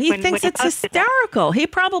out of it. He thinks it's hysterical. He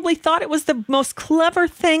probably thought it was the most clever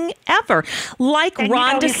thing ever, like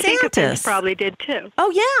Ron DeSantis probably did too. Oh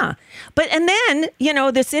yeah, and then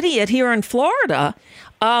this idiot here in Florida.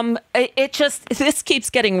 This keeps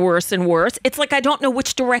getting worse and worse. It's like I don't know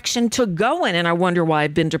which direction to go in, and I wonder why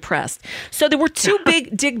I've been depressed. So there were two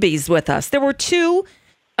big Digbys with us. There were two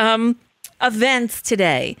events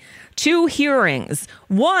today. 2 hearings.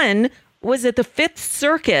 One was at the Fifth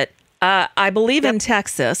Circuit, I believe in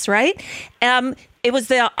Texas, right? It was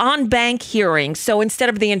the on-bank hearing. So instead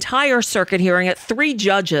of the entire circuit hearing, 3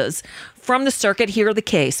 judges from the circuit hear the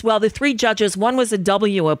case. Well, the 3 judges, one was a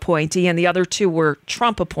W appointee and the other 2 were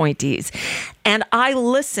Trump appointees. And I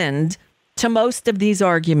listened to most of these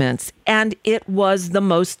arguments, and it was the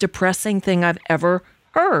most depressing thing I've ever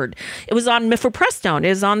heard. It was on mifepristone, it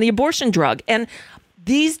was on the abortion drug, and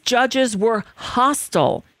these judges were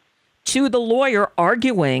hostile to the lawyer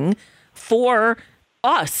arguing for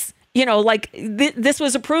us. You know, like this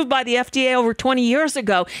was approved by the FDA over 20 years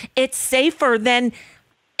ago. It's safer than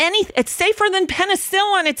it's safer than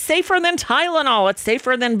penicillin. It's safer than Tylenol. It's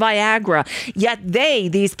safer than Viagra. Yet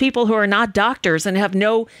these people who are not doctors and have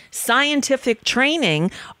no scientific training,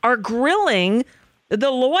 are grilling the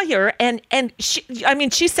lawyer. And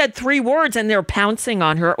she said 3 words and they're pouncing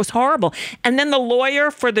on her. It was horrible. And then the lawyer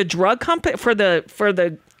for the drug company, for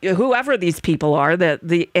the whoever these people are,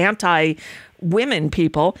 the anti-women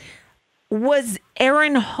people, was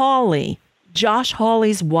Erin Hawley, Josh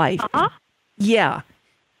Hawley's wife. Uh-huh. Yeah.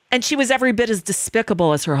 And she was every bit as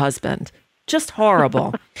despicable as her husband. Just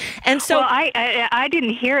horrible. And so I didn't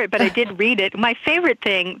hear it, but I did read it. My favorite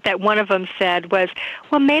thing that one of them said was,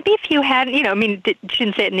 well, maybe if you hadn't, she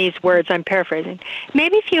didn't say it in these words, I'm paraphrasing.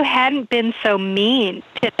 Maybe if you hadn't been so mean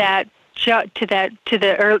to the judge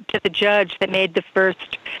that made the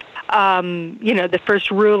first, the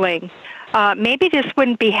first ruling, maybe this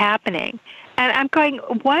wouldn't be happening. And I'm going,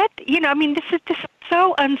 what? This is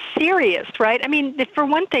so unserious, right? I mean, for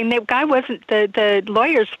one thing, the guy wasn't, the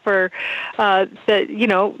lawyers were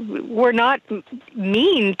not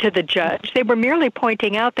mean to the judge. They were merely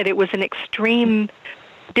pointing out that it was an extreme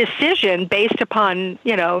decision based upon,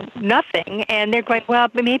 nothing. And they're going, well,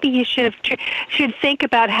 maybe you should think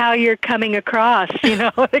about how you're coming across,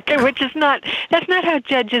 which is that's not how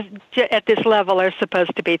judges at this level are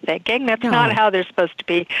supposed to be thinking. That's not how they're supposed to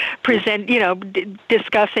be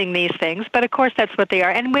discussing these things. But of course, that's what they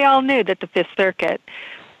are. And we all knew that the Fifth Circuit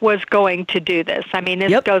was going to do this. I mean,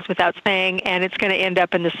 this goes without saying, and it's going to end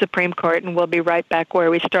up in the Supreme Court, and we'll be right back where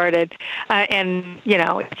we started.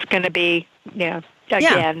 It's going to be,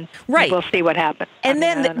 again, right. We'll see what happens. And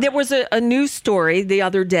then there was a news story the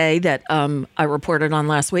other day that I reported on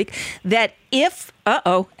last week that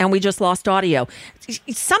and we just lost audio.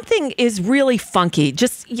 Something is really funky.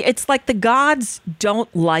 It's like the gods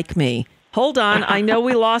don't like me. Hold on. I know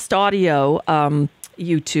we lost audio,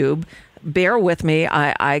 YouTube. Bear with me.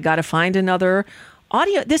 I got to find another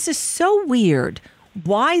audio. This is so weird.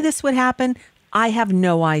 Why this would happen, I have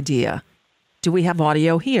no idea. Do we have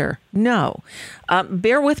audio here? No.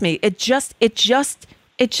 Bear with me. It just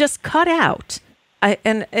cut out.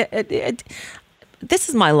 This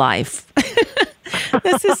is my life.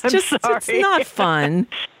 This is just, it's not fun.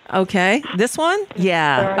 Okay. This one?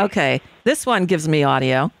 Yeah. Sorry. Okay. This one gives me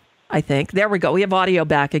audio, I think. There we go. We have audio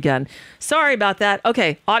back again. Sorry about that.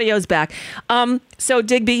 Okay. Audio's back. So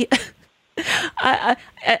Digby, the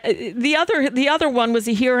other one was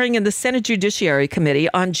a hearing in the Senate Judiciary Committee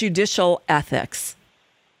on judicial ethics.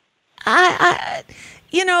 The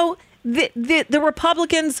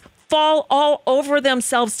Republicans fall all over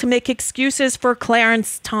themselves to make excuses for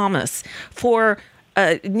Clarence Thomas, for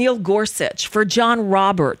Neil Gorsuch, for John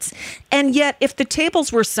Roberts. And yet, if the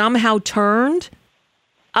tables were somehow turned,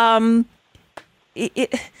 that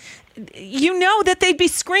they'd be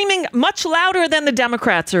screaming much louder than the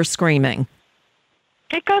Democrats are screaming.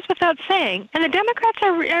 It goes without saying. And the Democrats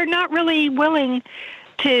are not really willing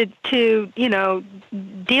to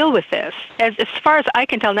deal with this. As far as I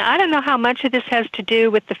can tell. Now, I don't know how much of this has to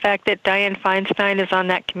do with the fact that Dianne Feinstein is on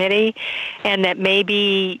that committee and that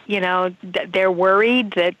maybe, they're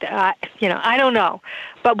worried that, I don't know.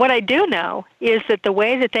 But what I do know is that the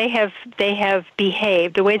way that they have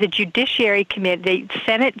behaved, the way the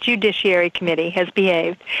Senate Judiciary Committee has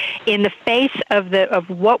behaved in the face of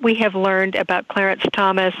what we have learned about Clarence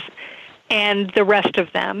Thomas and the rest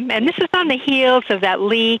of them. And this is on the heels of that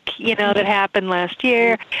leak, that happened last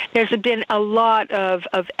year. There's been a lot of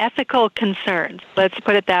ethical concerns, let's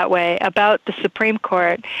put it that way, about the Supreme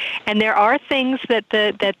Court. And there are things that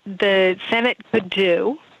the Senate could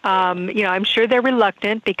do. I'm sure they're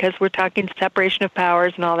reluctant because we're talking separation of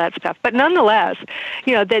powers and all that stuff. But nonetheless,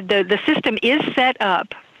 the system is set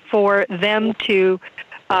up for them to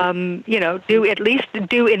do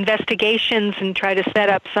investigations and try to set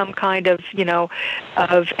up some kind of,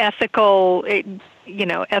 of ethical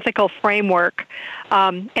framework.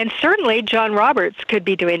 And certainly John Roberts could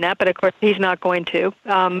be doing that, but of course he's not going to.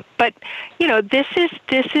 But this is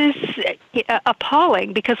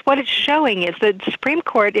appalling because what it's showing is that the Supreme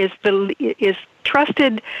Court is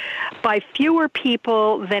trusted by fewer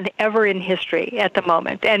people than ever in history at the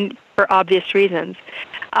moment, and for obvious reasons.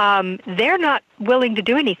 They're not willing to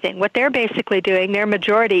do anything. What they're basically doing, their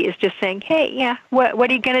majority, is just saying, hey, what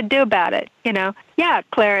are you going to do about it? Yeah,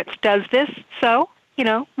 Clarence does this, so,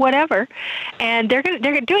 whatever. And they're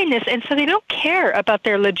doing this, and so they don't care about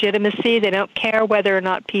their legitimacy. They don't care whether or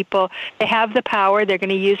not they have the power. They're going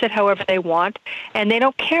to use it however they want, and they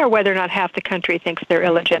don't care whether or not half the country thinks they're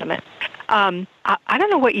illegitimate. I don't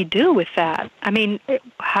know what you do with that. I mean,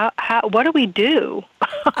 what do we do?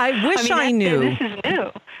 I wish I knew. This is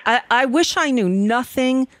new. I wish I knew.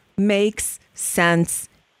 Nothing makes sense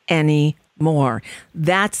anymore.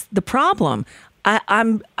 That's the problem.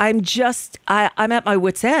 I'm at my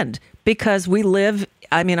wit's end because we live.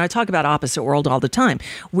 I mean, I talk about opposite world all the time.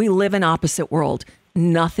 We live in opposite world.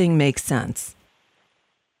 Nothing makes sense.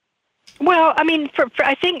 Well, I mean,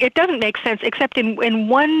 I think it doesn't make sense except in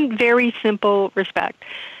one very simple respect.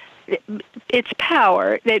 It's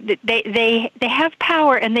power. They have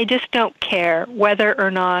power, and they just don't care whether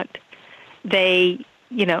or not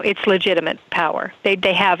it's legitimate power.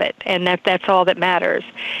 They have it, and that's all that matters.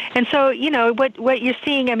 And so, what you're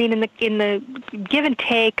seeing, I mean, in the give and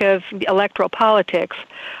take of electoral politics,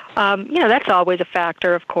 that's always a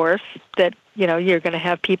factor, of course, that you're going to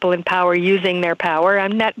have people in power using their power.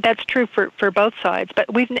 That's true for both sides. But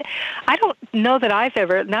I don't know that I've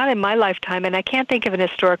ever, not in my lifetime, and I can't think of an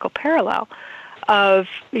historical parallel of,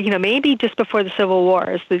 maybe just before the Civil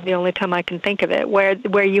War is the only time I can think of it,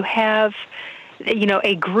 where you have,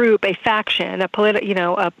 a group, a faction, a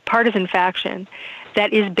partisan faction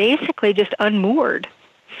that is basically just unmoored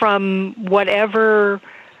from whatever,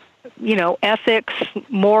 ethics,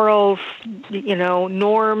 morals,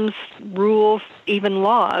 norms, rules, even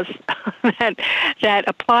laws that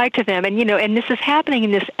apply to them. And this is happening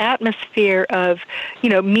in this atmosphere of,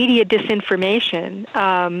 media disinformation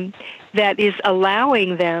that is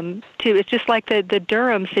allowing them to, it's just like the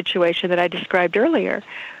Durham situation that I described earlier,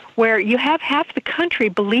 where you have half the country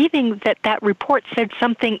believing that report said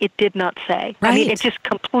something it did not say. Right. I mean, it just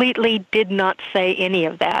completely did not say any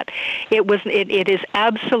of that. It is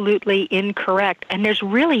absolutely incorrect, and there's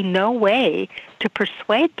really no way to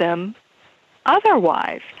persuade them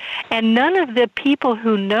otherwise. And none of the people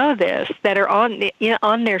who know this, that are on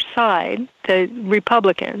their side, the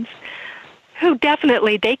Republicans, who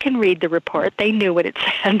definitely, they can read the report. They knew what it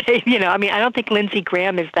said. I don't think Lindsey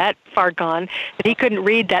Graham is that far gone that he couldn't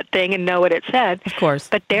read that thing and know what it said. Of course.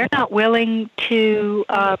 But they're not willing to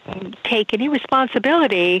take any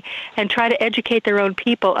responsibility and try to educate their own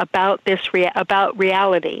people about about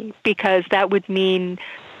reality, because that would mean,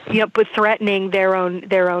 threatening their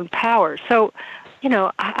own power. So,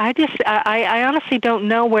 I honestly don't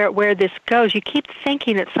know where this goes. You keep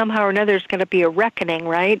thinking that somehow or another there's going to be a reckoning,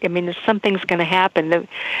 right? I mean, something's going to happen. The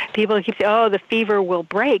people keep saying, the fever will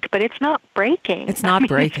break, but it's not breaking. It's not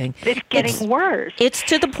breaking. It's getting worse. It's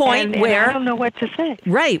to the point where I don't know what to say.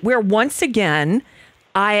 Right, where once again,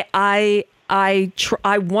 I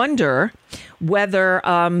wonder whether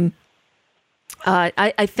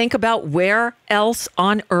I think about where else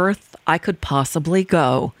on earth I could possibly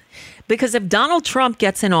go. Because if Donald Trump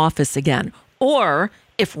gets in office again, or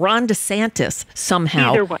if Ron DeSantis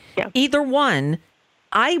somehow, either one,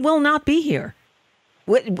 I will not be here.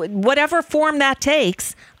 Whatever form that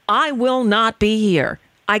takes, I will not be here.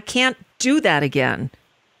 I can't do that again.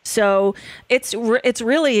 So it's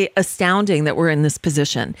really astounding that we're in this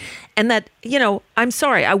position. And that, I'm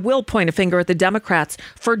sorry, I will point a finger at the Democrats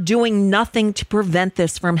for doing nothing to prevent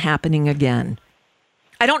this from happening again.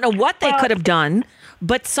 I don't know what they could have done,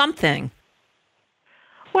 but something.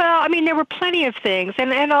 Well, I mean, there were plenty of things.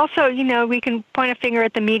 And also, we can point a finger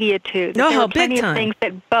at the media, too. There were plenty of things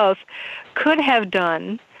that both could have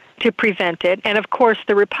done to prevent it. And, of course,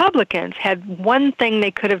 the Republicans had one thing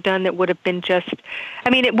they could have done that would have been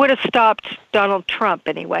it would have stopped Donald Trump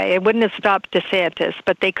anyway. It wouldn't have stopped DeSantis,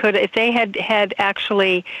 but they could, if they had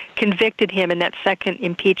actually convicted him in that second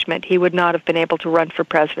impeachment, he would not have been able to run for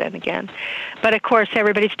president again. But, of course,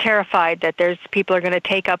 everybody's terrified that people are going to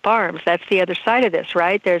take up arms. That's the other side of this,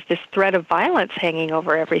 right? There's this threat of violence hanging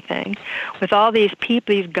over everything with all these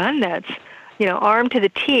people, these gun nuts, armed to the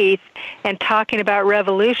teeth and talking about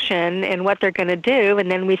revolution and what they're going to do.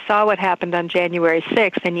 And then we saw what happened on January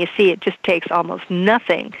 6th, and you see it just takes almost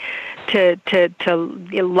nothing to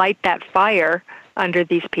light that fire under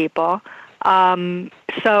these people.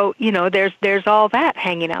 So, there's all that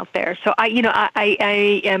hanging out there. So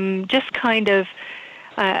I am just kind of,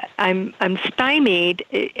 I'm stymied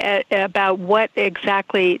about what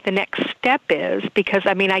exactly the next step is, because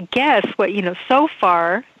I guess what, so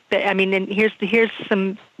far, and here's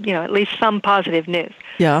some, at least some positive news.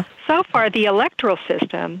 Yeah. So far, the electoral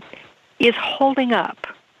system is holding up.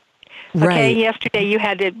 Okay, Right. yesterday you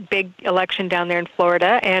had a big election down there in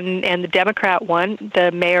Florida, and the Democrat won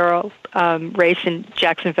the mayoral race in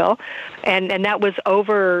Jacksonville, and that was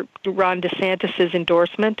over Ron DeSantis's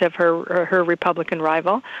endorsement of her Republican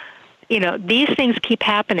rival. You know, these things keep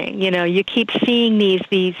happening. You know, you keep seeing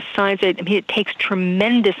these signs. I mean, it takes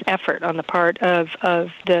tremendous effort on the part of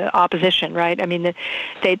the opposition, right? I mean,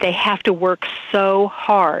 they have to work so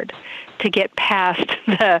hard to get past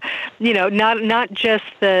the, you know, not just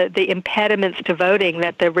the impediments to voting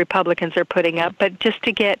that the Republicans are putting up, but just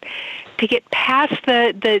to get past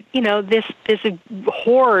the you know, this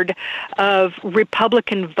horde of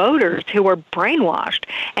Republican voters who are brainwashed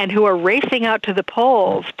and who are racing out to the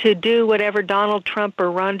polls to do whatever Donald Trump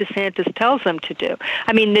or Ron DeSantis tells them to do.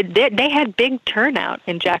 I mean, they had big turnout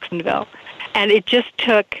in Jacksonville, and it just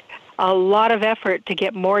took a lot of effort to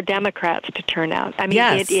get more Democrats to turn out. I mean,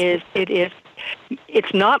 Yes. it is.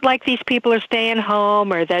 It's not like these people are staying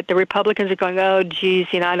home or that the Republicans are going, oh, geez,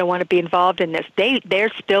 you know, I don't want to be involved in this. They're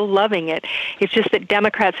still loving it. It's just that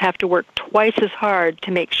Democrats have to work twice as hard to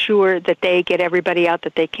make sure that they get everybody out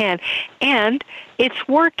that they can. And it's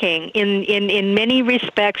working. In many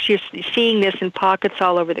respects, you're seeing this in pockets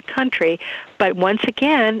all over the country. But once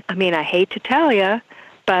again, I mean, I hate to tell you,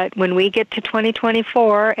 but when we get to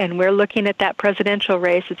 2024 and we're looking at that presidential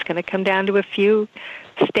race, it's going to come down to a few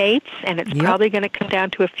states, and it's probably going to come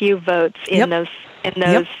down to a few votes in those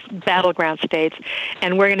battleground states,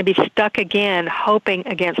 and we're going to be stuck again, hoping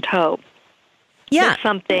against hope that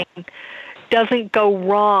something doesn't go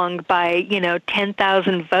wrong by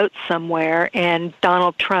 10,000 votes somewhere, and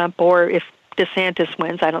Donald Trump, or if DeSantis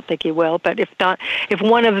wins, I don't think he will, but if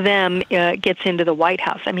one of them gets into the White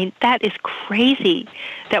House, I mean, that is crazy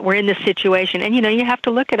that we're in this situation. And, you have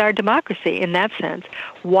to look at our democracy in that sense.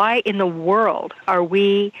 Why in the world are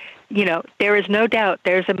we, there is no doubt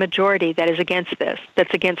there's a majority that is against this,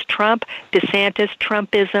 that's against Trump, DeSantis,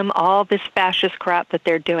 Trumpism, all this fascist crap that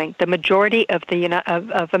they're doing. The majority of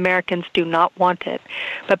of Americans do not want it.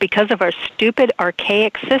 But because of our stupid,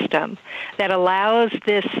 archaic system that allows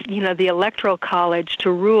this, the Electoral College to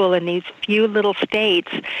rule in these few little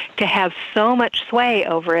states, to have so much sway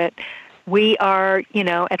over it, we are,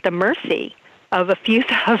 at the mercy of a few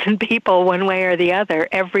thousand people one way or the other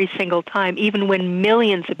every single time, even when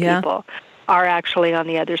millions of people are actually on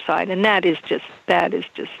the other side. And that is just terrifying.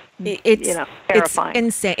 It's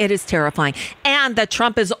insane. It is terrifying. And that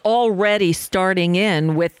Trump is already starting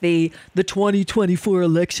in with the 2024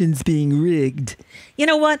 elections being rigged. You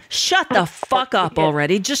know what? Shut the fuck up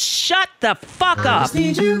already. Just shut the fuck up. I just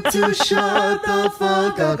need you to shut the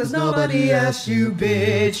fuck up, because nobody asked you,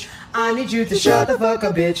 bitch. I need you to shut the fuck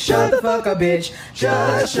up, bitch. Shut the fuck up, bitch.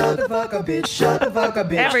 Just shut the fuck up, bitch. Shut the fuck up,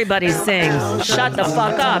 bitch. Everybody sings. Shut the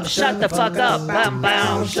fuck up. Shut the fuck up. Bam,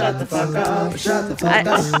 bam. Shut the fuck up. Shut the fuck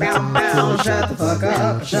up. Bam, bam. Shut the fuck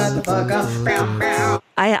up. Shut the fuck up. Bam, bam.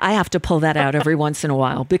 I have to pull that out every once in a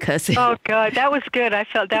while because... Oh, God, that was good. I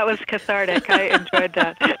felt that was cathartic. I enjoyed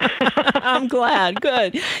that. I'm glad.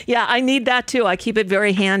 Good. Yeah, I need that too. I keep it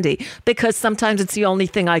very handy because sometimes it's the only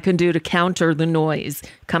thing I can do to counter the noise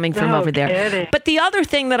coming from over there. Kidding. But the other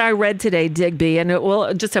thing that I read today, Digby, and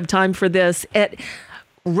we'll just have time for this,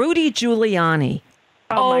 Rudy Giuliani.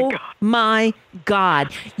 Oh my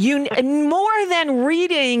God. You more than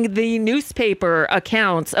reading the newspaper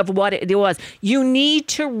accounts of what it was, you need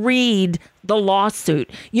to read the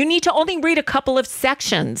lawsuit. You need to only read a couple of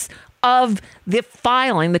sections of the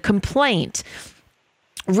filing, the complaint.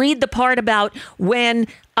 Read the part about when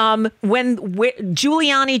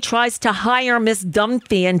Giuliani tries to hire Miss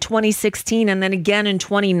Dunphy in 2016 and then again in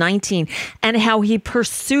 2019, and how he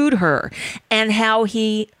pursued her and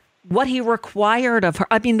what he required of her.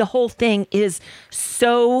 I mean, the whole thing is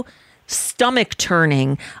so stomach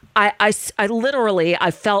turning. I literally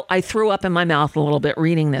felt I threw up in my mouth a little bit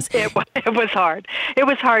reading this. It was hard. It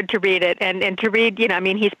was hard to read it, and to read,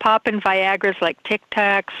 he's popping Viagra's like Tic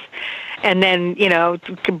Tacs, and then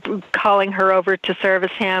calling her over to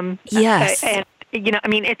service him. Yes, and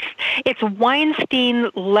it's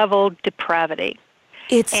Weinstein level depravity.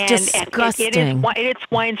 It's disgusting. It's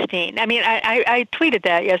Weinstein. I mean, I tweeted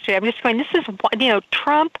that yesterday. I'm just going, this is,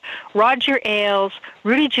 Trump, Roger Ailes,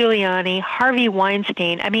 Rudy Giuliani, Harvey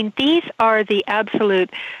Weinstein. I mean, these are the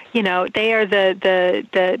absolute, they are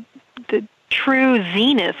the true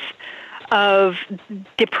zenith of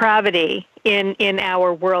depravity in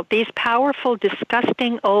our world. These powerful,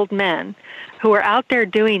 disgusting old men who are out there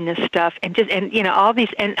doing this stuff, and all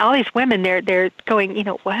these women, they're going,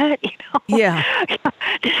 what, Yeah.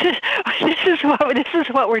 this is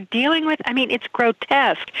what we're dealing with. I mean, it's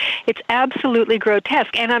grotesque. It's absolutely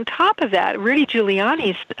grotesque. And on top of that, Rudy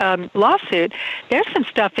Giuliani's lawsuit, there's some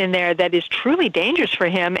stuff in there that is truly dangerous for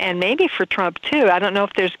him, and maybe for Trump too. I don't know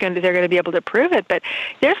if they're going to be able to prove it, but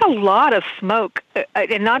there's a lot of smoke,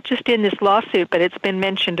 and not just in this lawsuit, but it's been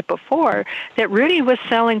mentioned before that Rudy was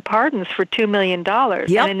selling pardons for $2 million. Yep.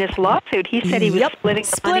 And in this lawsuit, he said he was splitting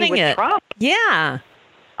the money with Trump. Yeah.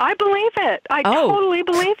 I believe it. I totally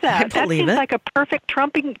believe that. I believe that seems like a perfect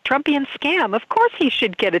Trumpian scam. Of course he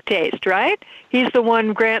should get a taste, right? He's the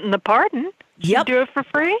one granting the pardon. Yep. Do it for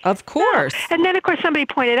free? Of course. Yeah. And then, of course, somebody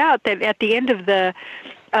pointed out that at the end of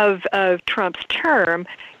of Trump's term,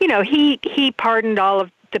 he pardoned all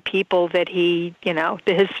of the people that he,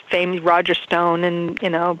 his famous Roger Stone and,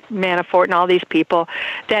 Manafort and all these people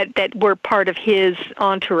that were part of his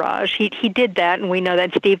entourage. He did that, and we know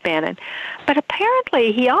that, Steve Bannon. But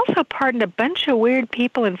apparently he also pardoned a bunch of weird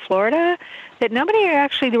people in Florida that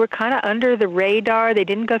they were kind of under the radar. They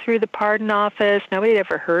didn't go through the pardon office. Nobody had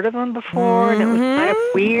ever heard of them before, and it was kind of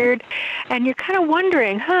weird. And you're kind of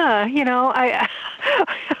wondering, I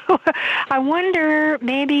wonder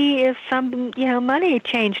maybe if some, money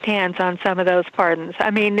changed hands on some of those pardons.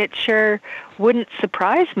 I mean, it sure wouldn't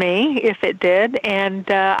surprise me if it did, and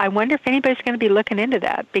I wonder if anybody's going to be looking into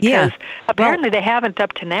that, because apparently they haven't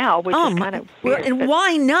up to now, which is kind of weird. And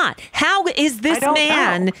why not? How is this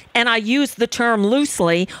man, and I use the term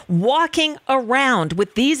loosely, walking around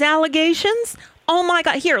with these allegations? Oh my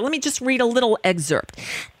God. Here, let me just read a little excerpt.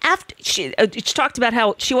 After she talked about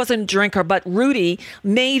how she wasn't a drinker, but Rudy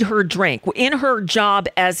made her drink in her job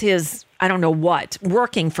as his, I don't know what,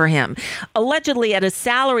 working for him, allegedly at a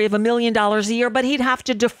salary of $1 million a year, but he'd have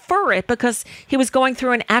to defer it because he was going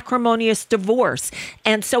through an acrimonious divorce.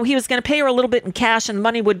 And so he was going to pay her a little bit in cash and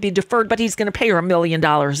money would be deferred, but he's going to pay her $1 million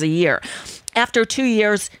a year. After 2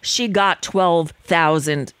 years, she got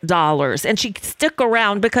 $12,000, and she stuck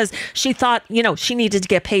around because she thought, she needed to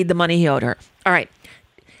get paid the money he owed her. All right.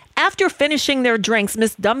 After finishing their drinks,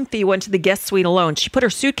 Miss Dunphy went to the guest suite alone. She put her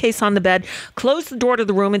suitcase on the bed, closed the door to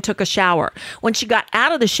the room, and took a shower. When she got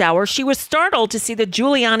out of the shower, she was startled to see that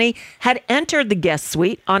Giuliani had entered the guest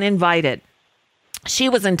suite uninvited. She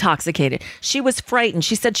was intoxicated. She was frightened.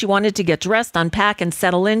 She said she wanted to get dressed, unpack, and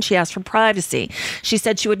settle in. She asked for privacy. She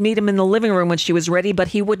said she would meet him in the living room when she was ready, but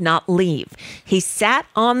he would not leave. He sat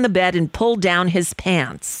on the bed and pulled down his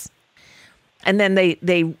pants. And then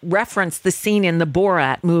they referenced the scene in the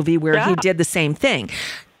Borat movie where he did the same thing.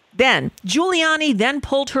 Then Giuliani then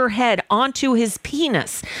pulled her head onto his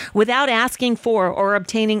penis without asking for or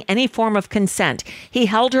obtaining any form of consent. He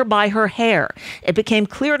held her by her hair. It became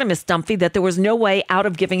clear to Miss Dunphy that there was no way out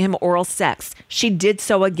of giving him oral sex. She did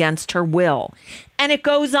so against her will. And it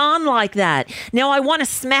goes on like that. Now, I want to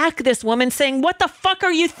smack this woman saying, what the fuck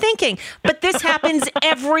are you thinking? But this happens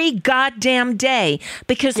every goddamn day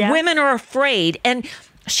because women are afraid. And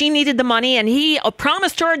she needed the money, and he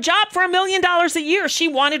promised her a job for $1 million a year. She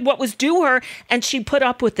wanted what was due her, and she put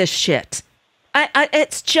up with this shit.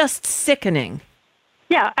 It's just sickening.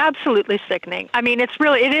 Yeah, absolutely sickening. I mean, it's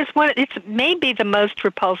maybe the most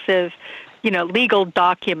repulsive, legal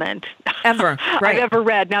document ever I've ever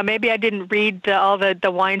read. Now, maybe I didn't read all the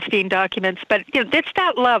Weinstein documents, but it's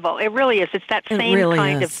that level. It really is. It's that same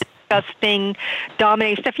kind of disgusting,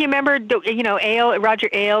 dominating stuff. You remember, Roger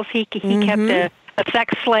Ailes? He kept a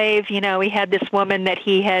sex slave. He had this woman that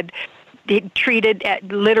he had treated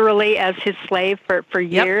literally as his slave for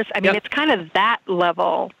years. I mean, it's kind of that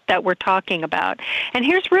level that we're talking about. And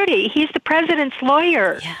here's Rudy. He's the president's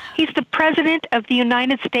lawyer. Yeah. He's the president of the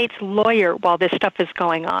United States lawyer while this stuff is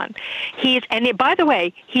going on. By the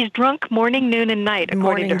way, he's drunk morning, noon, and night,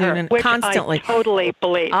 according to her, which constantly. I totally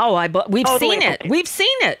believe. We've seen it. We've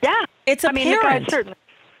seen it. Yeah. It's apparent. The guy certainly.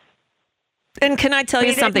 And can I tell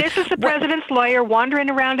you something? This is the president's lawyer wandering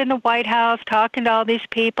around in the White House, talking to all these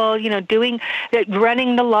people, running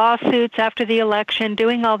the lawsuits after the election,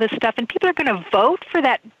 doing all this stuff. And people are going to vote for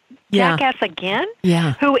that jackass again?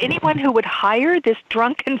 Yeah. Anyone who would hire this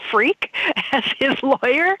drunken freak as his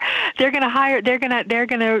lawyer, they're going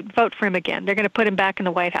to vote for him again. They're going to put him back in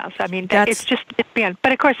the White House. I mean, it's beyond.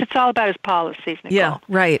 But of course, it's all about his policies, Nicole. Yeah,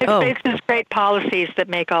 right. It's his great policies that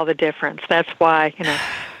make all the difference. That's why,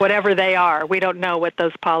 whatever they are, we don't know what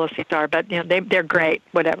those policies are, but they're great.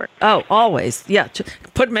 Whatever. Oh, always. Yeah.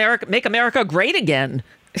 Make America great again.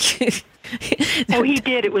 Oh, he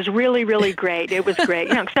did. It was really, really great. It was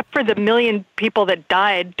great. Except for the 1 million people that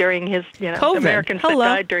died during his, COVID. Americans that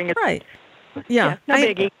died during his. Right. Yeah. No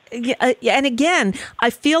biggie. And again, I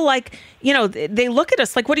feel like, they look at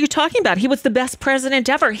us like, what are you talking about? He was the best president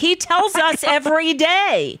ever. He tells us every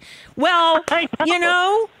day. Well,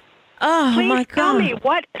 oh, Please my God. tell me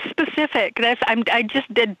what specific. I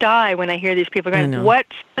just did die when I hear these people going, what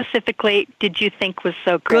specifically did you think was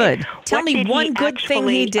so great? Good. Tell me one good thing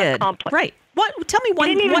he did. Accomplish? Right. Tell me one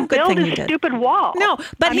He didn't even good build thing a he did. stupid wall. No,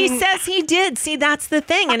 but he says he did. See, that's the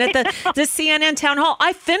thing. And at the CNN town hall,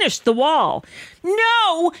 I finished the wall.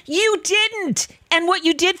 No, you didn't. And what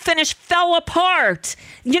you did finish fell apart.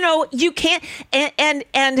 You can't.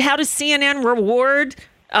 And how does CNN reward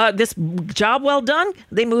this job well done?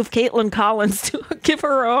 They moved Caitlin Collins to give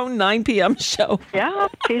her own 9 p.m. show. Yeah,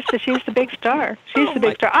 she's the big star. She's the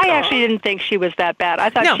big star. I actually didn't think she was that bad. I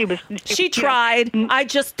thought she was. She tried. I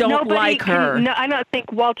just don't like her. No, I don't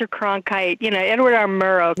think Walter Cronkite, Edward R.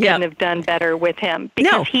 Murrow couldn't have done better with him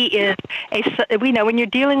because he is when you're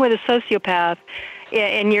dealing with a sociopath,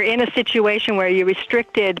 and you're in a situation where you're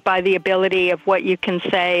restricted by the ability of what you can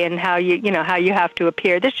say and how how you have to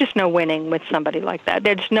appear. There's just no winning with somebody like that.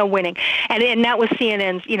 There's no winning. And that was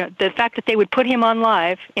CNN's, the fact that they would put him on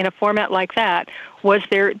live in a format like that was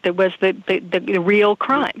the real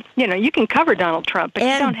crime. You can cover Donald Trump, but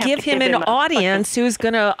you don't have give to him an audience who's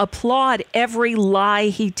going to applaud every lie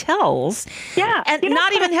he tells. Yeah, and you don't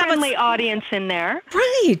not put even a have friendly audience in there.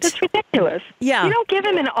 Right. That's ridiculous. Yeah. You don't give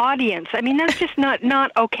him an audience. I mean, that's just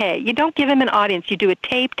not okay. You don't give him an audience. You do a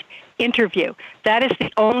taped interview. That is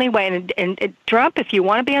the only way. And Trump, if you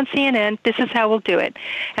want to be on CNN, this is how we'll do it.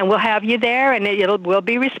 And we'll have you there, and we'll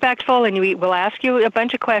be respectful, and we'll ask you a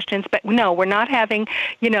bunch of questions. But no, we're not having,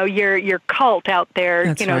 your cult out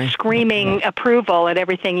there, screaming approval at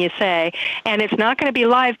everything you say. And it's not going to be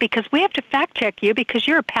live because we have to fact check you because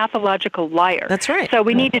you're a pathological liar. That's right. So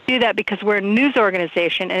we need to do that because we're a news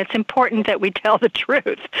organization, and it's important that we tell the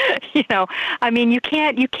truth. I mean, you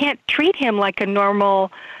can't treat him like a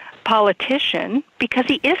normal politician because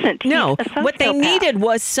he isn't. No, He's a what they sociopath. needed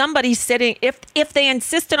was somebody sitting, if they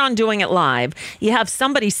insisted on doing it live, you have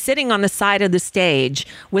somebody sitting on the side of the stage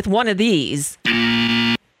with one of these.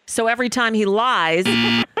 So every time he lies,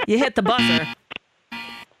 you hit the buzzer.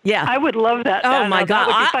 Yeah. I would love that. Oh, my God.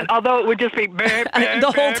 That would be fun, although it would just be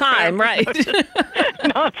the whole time, right.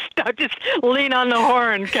 No, stop. Just lean on the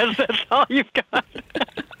horn because that's all you've got.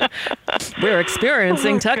 We're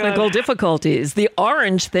experiencing technical difficulties. The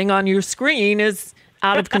orange thing on your screen is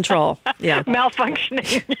out of control. Yeah.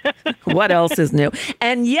 Malfunctioning. What else is new?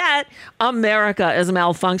 And yet, America is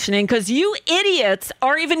malfunctioning because you idiots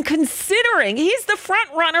are even considering he's the front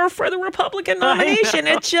runner for the Republican nomination.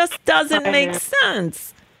 It just doesn't make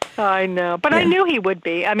sense. I know, but I knew he would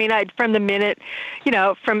be. I mean, from the minute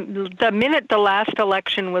the last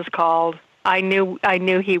election was called, I knew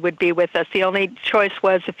he would be with us. The only choice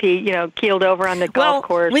was if he, keeled over on the golf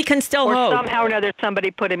course. We can still hope. Somehow or another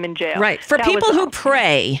somebody put him in jail. Right. For people who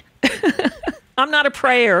pray, I'm not a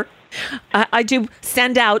prayer. I do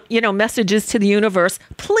send out, messages to the universe.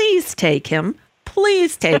 Please take him.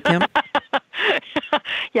 Please take him.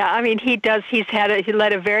 Yeah, I mean, he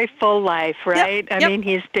led a very full life, right? Yep. I mean,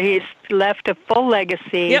 he's left a full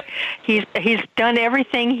legacy. Yep. He's done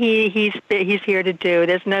everything he's here to do.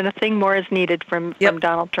 There's nothing more is needed from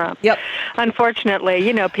Donald Trump. Yep.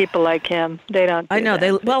 Unfortunately, people like him, they don't. I know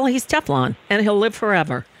he's Teflon, and he'll live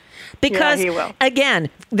forever. Because he will. Again,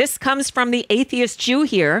 this comes from the atheist Jew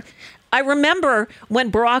here. I remember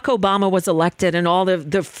when Barack Obama was elected and all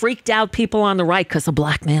the freaked out people on the right because a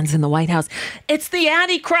black man's in the White House. It's the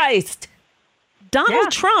Antichrist.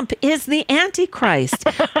 Donald Trump is the Antichrist.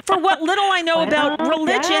 For what little I know about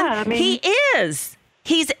religion, he is.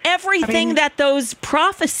 He's everything that those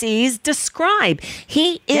prophecies describe.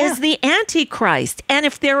 He is the Antichrist. And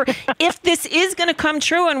if this is going to come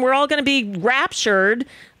true and we're all going to be raptured,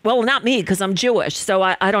 well, not me because I'm Jewish, so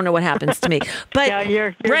I don't know what happens to me. But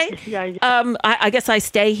right? Yeah. I guess I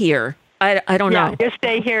stay here. I don't know. You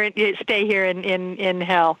stay here. Stay here in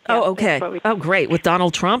hell. Oh, okay. Oh, great. With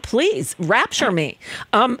Donald Trump, please rapture me.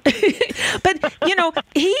 But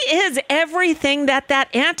he is everything that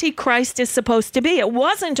Antichrist is supposed to be. It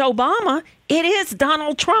wasn't Obama. It is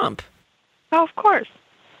Donald Trump. Oh, of course.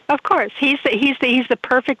 Of course, he's the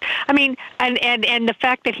perfect. I mean, and the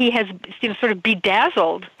fact that he has sort of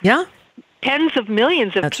bedazzled tens of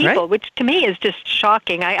millions of people, which to me is just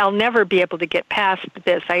shocking. I'll never be able to get past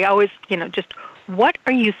this. I always, just what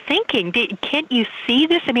are you thinking? Can't you see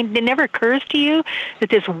this? I mean, it never occurs to you that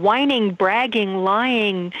this whining, bragging,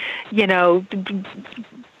 lying,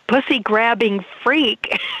 pussy-grabbing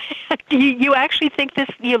freak, you actually think this,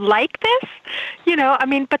 you like this? I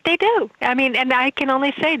mean, but they do. I mean, and I can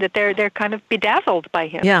only say that they're kind of bedazzled by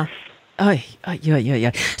him. Yeah.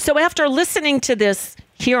 Yeah. So after listening to this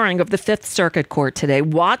hearing of the Fifth Circuit Court today,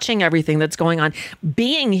 watching everything that's going on,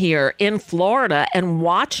 being here in Florida and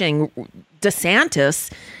watching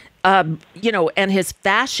DeSantis, and his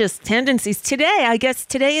fascist tendencies. Today, I guess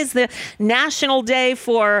today is the National Day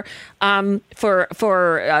for trans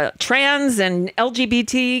and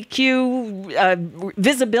LGBTQ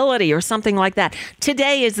visibility or something like that.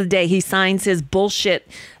 Today is the day he signs his bullshit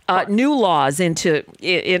new laws into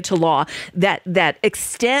law that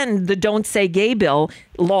extend the Don't Say Gay bill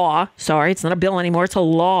law. Sorry, it's not a bill anymore. It's a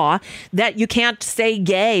law that you can't say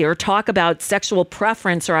gay or talk about sexual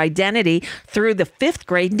preference or identity through the 5th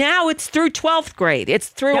grade. Now it's through 12th grade. It's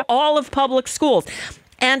through all of public schools.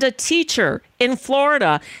 And a teacher in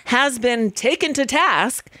Florida has been taken to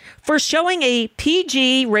task for showing a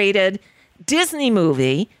PG-rated Disney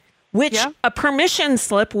movie, which a permission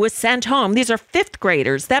slip was sent home. These are 5th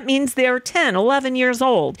graders. That means they're 10, 11 years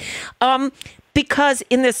old. Because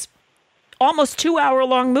in this almost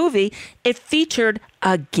 2-hour-long movie, it featured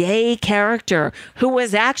a gay character who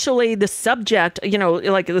was actually the subject,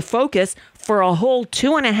 like the focus for a whole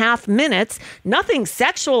 2.5 minutes. Nothing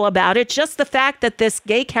sexual about it, just the fact that this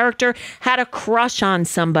gay character had a crush on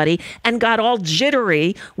somebody and got all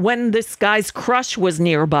jittery when this guy's crush was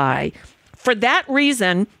nearby. For that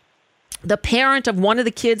reason, the parent of one of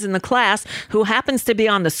the kids in the class, who happens to be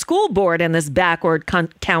on the school board in this backward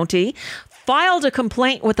county, filed a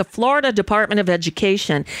complaint with the Florida Department of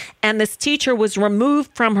Education, and this teacher was removed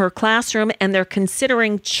from her classroom, and they're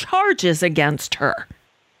considering charges against her.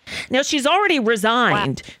 Now, she's already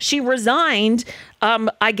resigned. Wow. She resigned,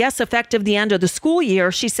 I guess, effective the end of the school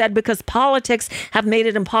year, she said, because politics have made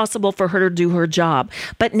it impossible for her to do her job.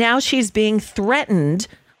 But now she's being threatened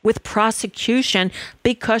with prosecution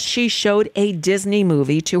because she showed a Disney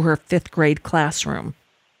movie to her 5th grade classroom.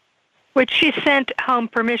 Which she sent home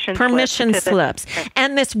permission slips.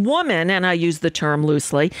 And this woman, and I use the term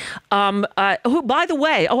loosely, who, by the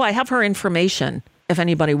way, I have her information if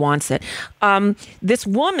anybody wants it. This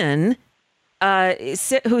woman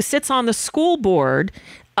who sits on the school board,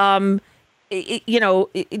 objected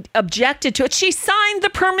to it. She signed the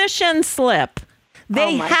permission slip.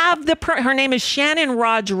 They have her name is Shannon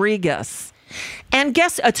Rodriguez. And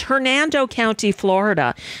guess it's Hernando County,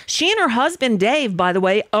 Florida. She and her husband, Dave, by the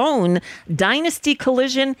way, own Dynasty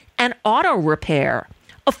Collision and Auto Repair,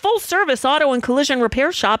 a full-service auto and collision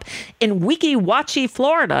repair shop in Weeki Wachee,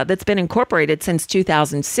 Florida, that's been incorporated since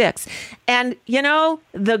 2006. And,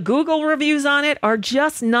 the Google reviews on it are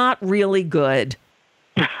just not really good.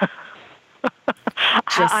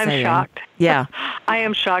 I'm shocked. Yeah. I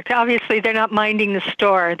am shocked. Obviously, they're not minding the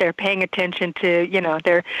store. They're paying attention to,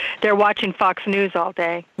 they're watching Fox News all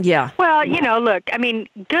day. Yeah. Well, look, I mean,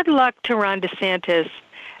 good luck to Ron DeSantis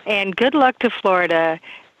and good luck to Florida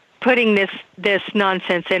putting this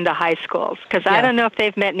nonsense into high schools. Because I don't know if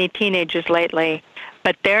they've met any teenagers lately,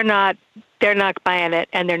 but they're not buying it,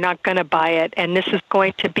 and they're not going to buy it. And this is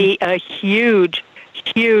going to be a huge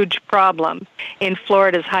problem in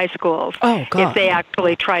Florida's high schools if they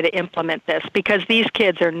actually try to implement this, because these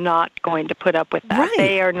kids are not going to put up with that. Right.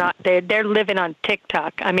 They are not. They're living on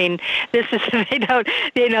TikTok. I mean, this is this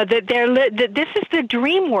is the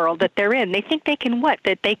dream world that they're in. They think they can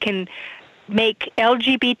that they can make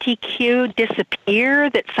LGBTQ disappear,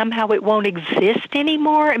 that somehow it won't exist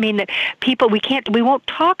anymore. I mean, that we won't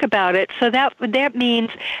talk about it, so that means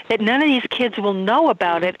that none of these kids will know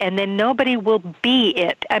about it, and then nobody will be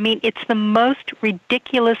it. I mean, it's the most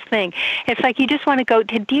ridiculous thing. It's like you just want to go,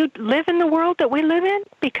 do you live in the world that we live in?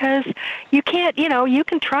 Because you can't, you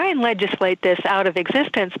can try and legislate this out of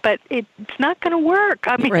existence, but it's not going to work.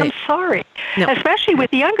 I mean, I'm sorry. No. Especially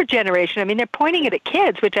with the younger generation. I mean, they're pointing it at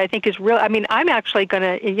kids, which I think is real. I mean, I'm actually going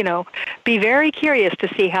to, be very curious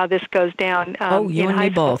to see how this goes down. You and me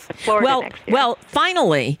both. Well,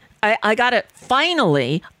 finally, I got it.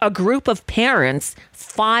 Finally, a group of parents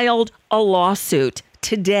filed a lawsuit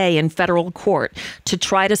today in federal court to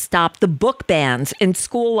try to stop the book bans in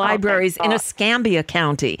school libraries in Escambia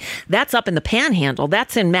County. That's up in the Panhandle.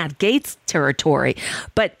 That's in Matt Gaetz territory.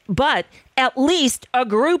 But at least a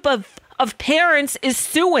group of parents is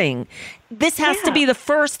suing. This has to be the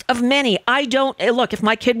first of many. Look, if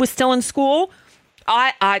my kid was still in school,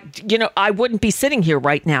 I wouldn't be sitting here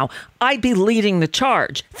right now. I'd be leading the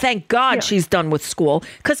charge. Thank God she's done with school,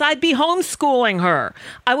 because I'd be homeschooling her.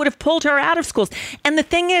 I would have pulled her out of schools. And the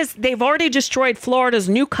thing is, they've already destroyed Florida's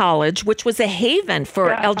new college, which was a haven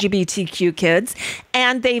for LGBTQ kids.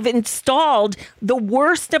 And they've installed the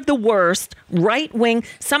worst of the worst right-wing,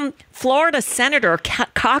 some Florida Senator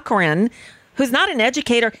Cochran, who's not an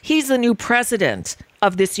educator. He's the new president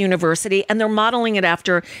of this university, and they're modeling it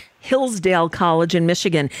after Hillsdale College in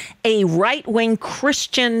Michigan, a right-wing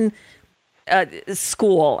Christian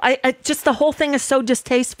school. I just, the whole thing is so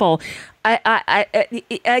distasteful.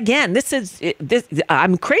 Again, this.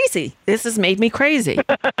 I'm crazy. This has made me crazy.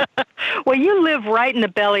 Well, you live right in the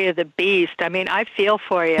belly of the beast. I mean, I feel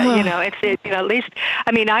for you. At least,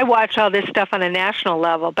 I mean, I watch all this stuff on a national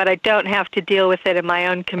level, but I don't have to deal with it in my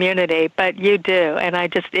own community. But you do, and I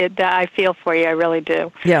feel for you. I really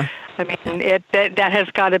do. Yeah. I mean, that has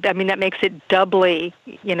got to. I mean, that makes it doubly,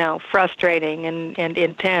 frustrating and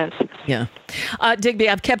intense. Yeah, Digby,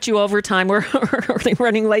 I've kept you over time. We're already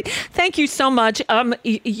running late. Thank you so much.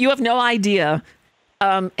 You have no idea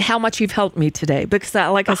how much you've helped me today, because,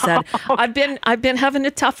 like I said, I've been having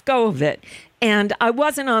a tough go of it, and I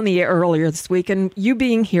wasn't on the air earlier this week, and you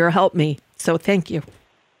being here helped me. So thank you.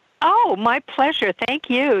 Oh, my pleasure. Thank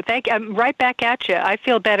you. I'm right back at you. I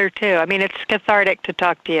feel better too. I mean, it's cathartic to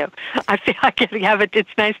talk to you. I feel like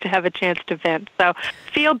it's nice to have a chance to vent. So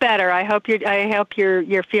feel better. I hope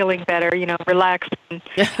you're feeling better. Relaxed. And,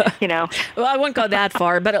 Well, I wouldn't go that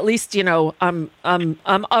far, but at least I'm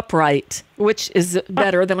upright, which is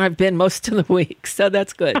better than I've been most of the week. So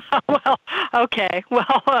that's good. Well, okay.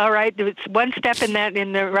 Well, all right. It's one step in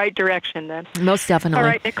the right direction then. Most definitely. All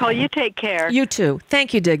right, Nicole. You take care. You too.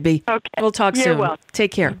 Thank you, Digby. Okay. We'll talk soon. You're welcome.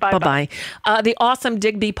 Take care. Bye-bye. The awesome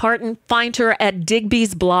Digby Parton. Find her at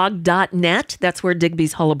digbysblog.net. That's where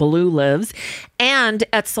Digby's Hullabaloo lives. And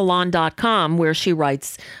at salon.com, where she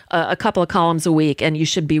writes a couple of columns a week. And you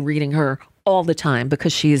should be reading her all the time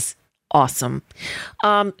because she's awesome.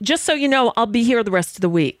 Just so you know, I'll be here the rest of the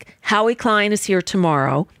week. Howie Klein is here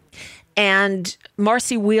tomorrow. And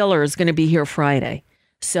Marcy Wheeler is going to be here Friday.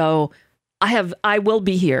 So I will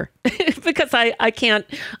be here because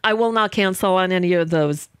I will not cancel on any of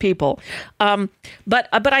those people. But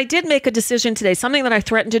I did make a decision today, something that I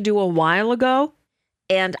threatened to do a while ago.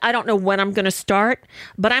 And I don't know when I'm going to start,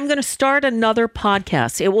 but I'm going to start another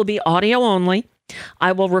podcast. It will be audio only.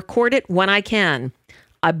 I will record it when I can.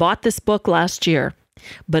 I bought this book last year,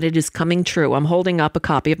 but it is coming true. I'm holding up a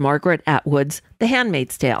copy of Margaret Atwood's The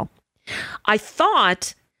Handmaid's Tale. I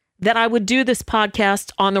thought that I would do this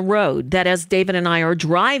podcast on the road, that as David and I are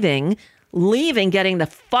driving, leaving, getting the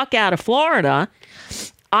fuck out of Florida,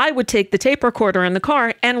 I would take the tape recorder in the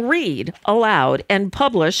car and read aloud and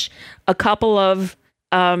publish a couple of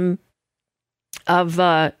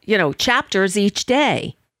chapters each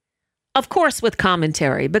day. Of course, with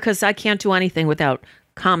commentary, because I can't do anything without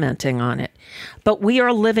commenting on it. But we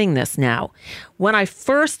are living this now. When I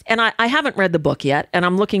first, and I haven't read the book yet, and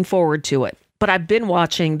I'm looking forward to it, but I've been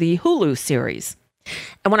watching the Hulu series.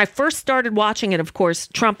 And when I first started watching it, of course,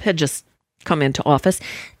 Trump had just come into office,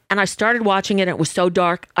 and I started watching it, and it was so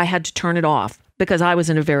dark, I had to turn it off because I was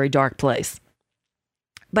in a very dark place.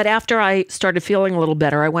 But after I started feeling a little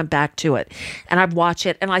better, I went back to it, and I've watched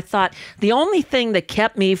it, and I thought the only thing that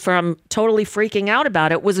kept me from totally freaking out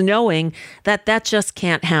about it was knowing that just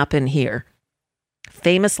can't happen here.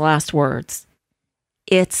 Famous last words.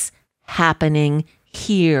 It's happening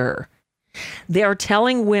here. They're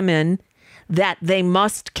telling women that they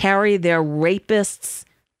must carry their rapist's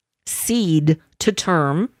seed to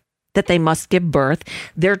term, that they must give birth.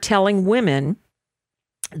 They're telling women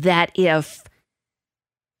that if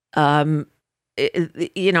they're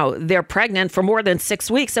pregnant for more than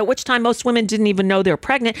 6 weeks, at which time most women didn't even know they're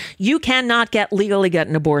pregnant, you cannot legally get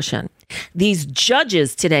an abortion. These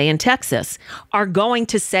judges today in Texas are going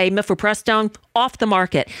to say mifepristone off the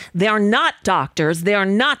market. They are not doctors. They are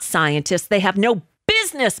not scientists. They have no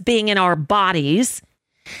business being in our bodies.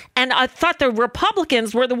 And I thought the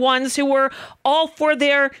Republicans were the ones who were all for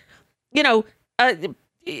their,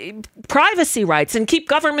 privacy rights and keep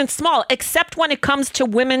government small, except when it comes to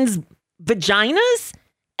women's vaginas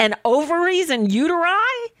and ovaries and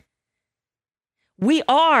uteri. We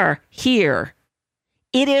are here.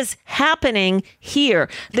 It is happening here.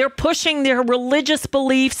 They're pushing their religious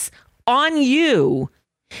beliefs on you.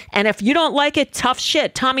 And if you don't like it, tough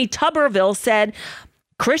shit. Tommy Tuberville said,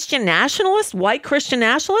 Christian nationalists, white Christian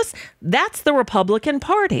nationalists, that's the Republican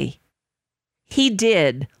Party. He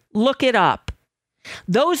did. Look it up.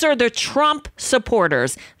 Those are the Trump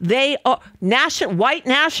supporters. They are white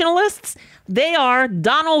nationalists. They are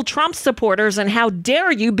Donald Trump supporters. And how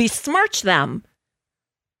dare you besmirch them?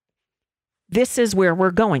 This is where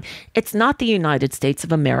we're going. It's not the United States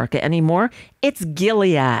of America anymore. It's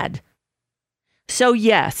Gilead. So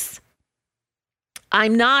yes,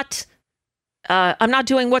 I'm not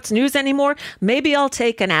doing What's News anymore. Maybe I'll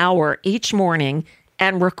take an hour each morning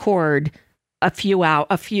and record a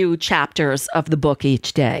few chapters of the book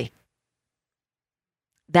each day.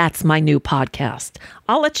 That's my new podcast.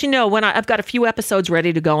 I'll let you know when I've got a few episodes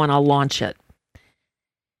ready to go and I'll launch it.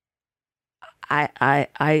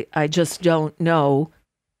 I just don't know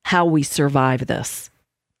how we survive this.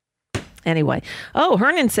 Anyway. Oh,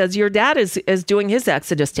 Hernan says your dad is doing his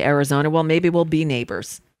exodus to Arizona. Well, maybe we'll be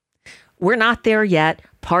neighbors. We're not there yet.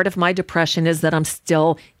 Part of my depression is that I'm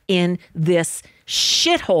still in this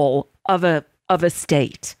shithole of a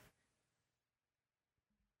state.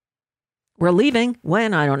 We're leaving.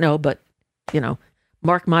 When? I don't know, but,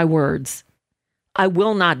 mark my words. I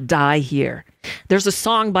will not die here. There's a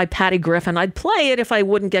song by Patty Griffin. I'd play it if I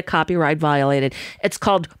wouldn't get copyright violated. It's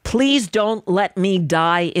called Please Don't Let Me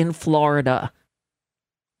Die in Florida.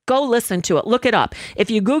 Go listen to it. Look it up.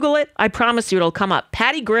 If you Google it, I promise you it'll come up.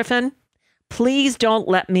 Patty Griffin, Please Don't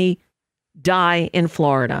Let Me Die in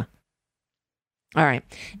Florida. All right.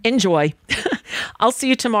 Enjoy. I'll see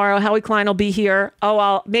you tomorrow. Howie Klein will be here.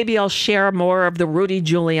 Oh, maybe I'll share more of the Rudy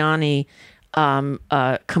Giuliani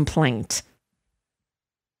complaint.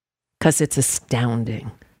 Because it's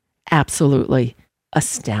astounding. Absolutely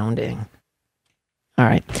astounding. All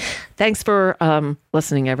right. Thanks for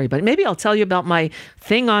listening, everybody. Maybe I'll tell you about my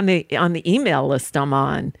thing on the email list I'm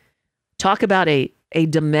on. Talk about a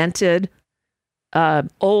demented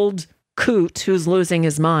old coot who's losing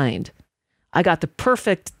his mind. I got the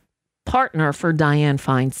perfect partner for Dianne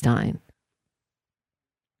Feinstein.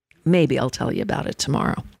 Maybe I'll tell you about it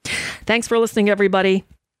tomorrow. Thanks for listening, everybody.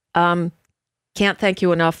 Can't thank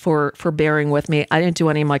you enough for bearing with me. I didn't do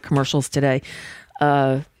any of my commercials today.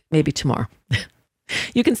 Maybe tomorrow.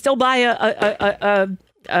 You can still buy a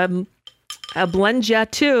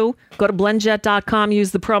BlendJet too. Go to blendjet.com.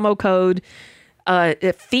 Use the promo code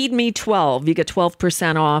FeedMe12. You get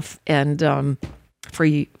 12% off and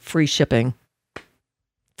free shipping.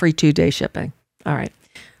 Free 2-day shipping. All right.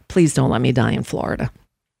 Please don't let me die in Florida.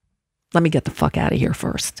 Let me get the fuck out of here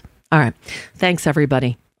first. All right. Thanks,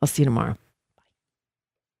 everybody. I'll see you tomorrow.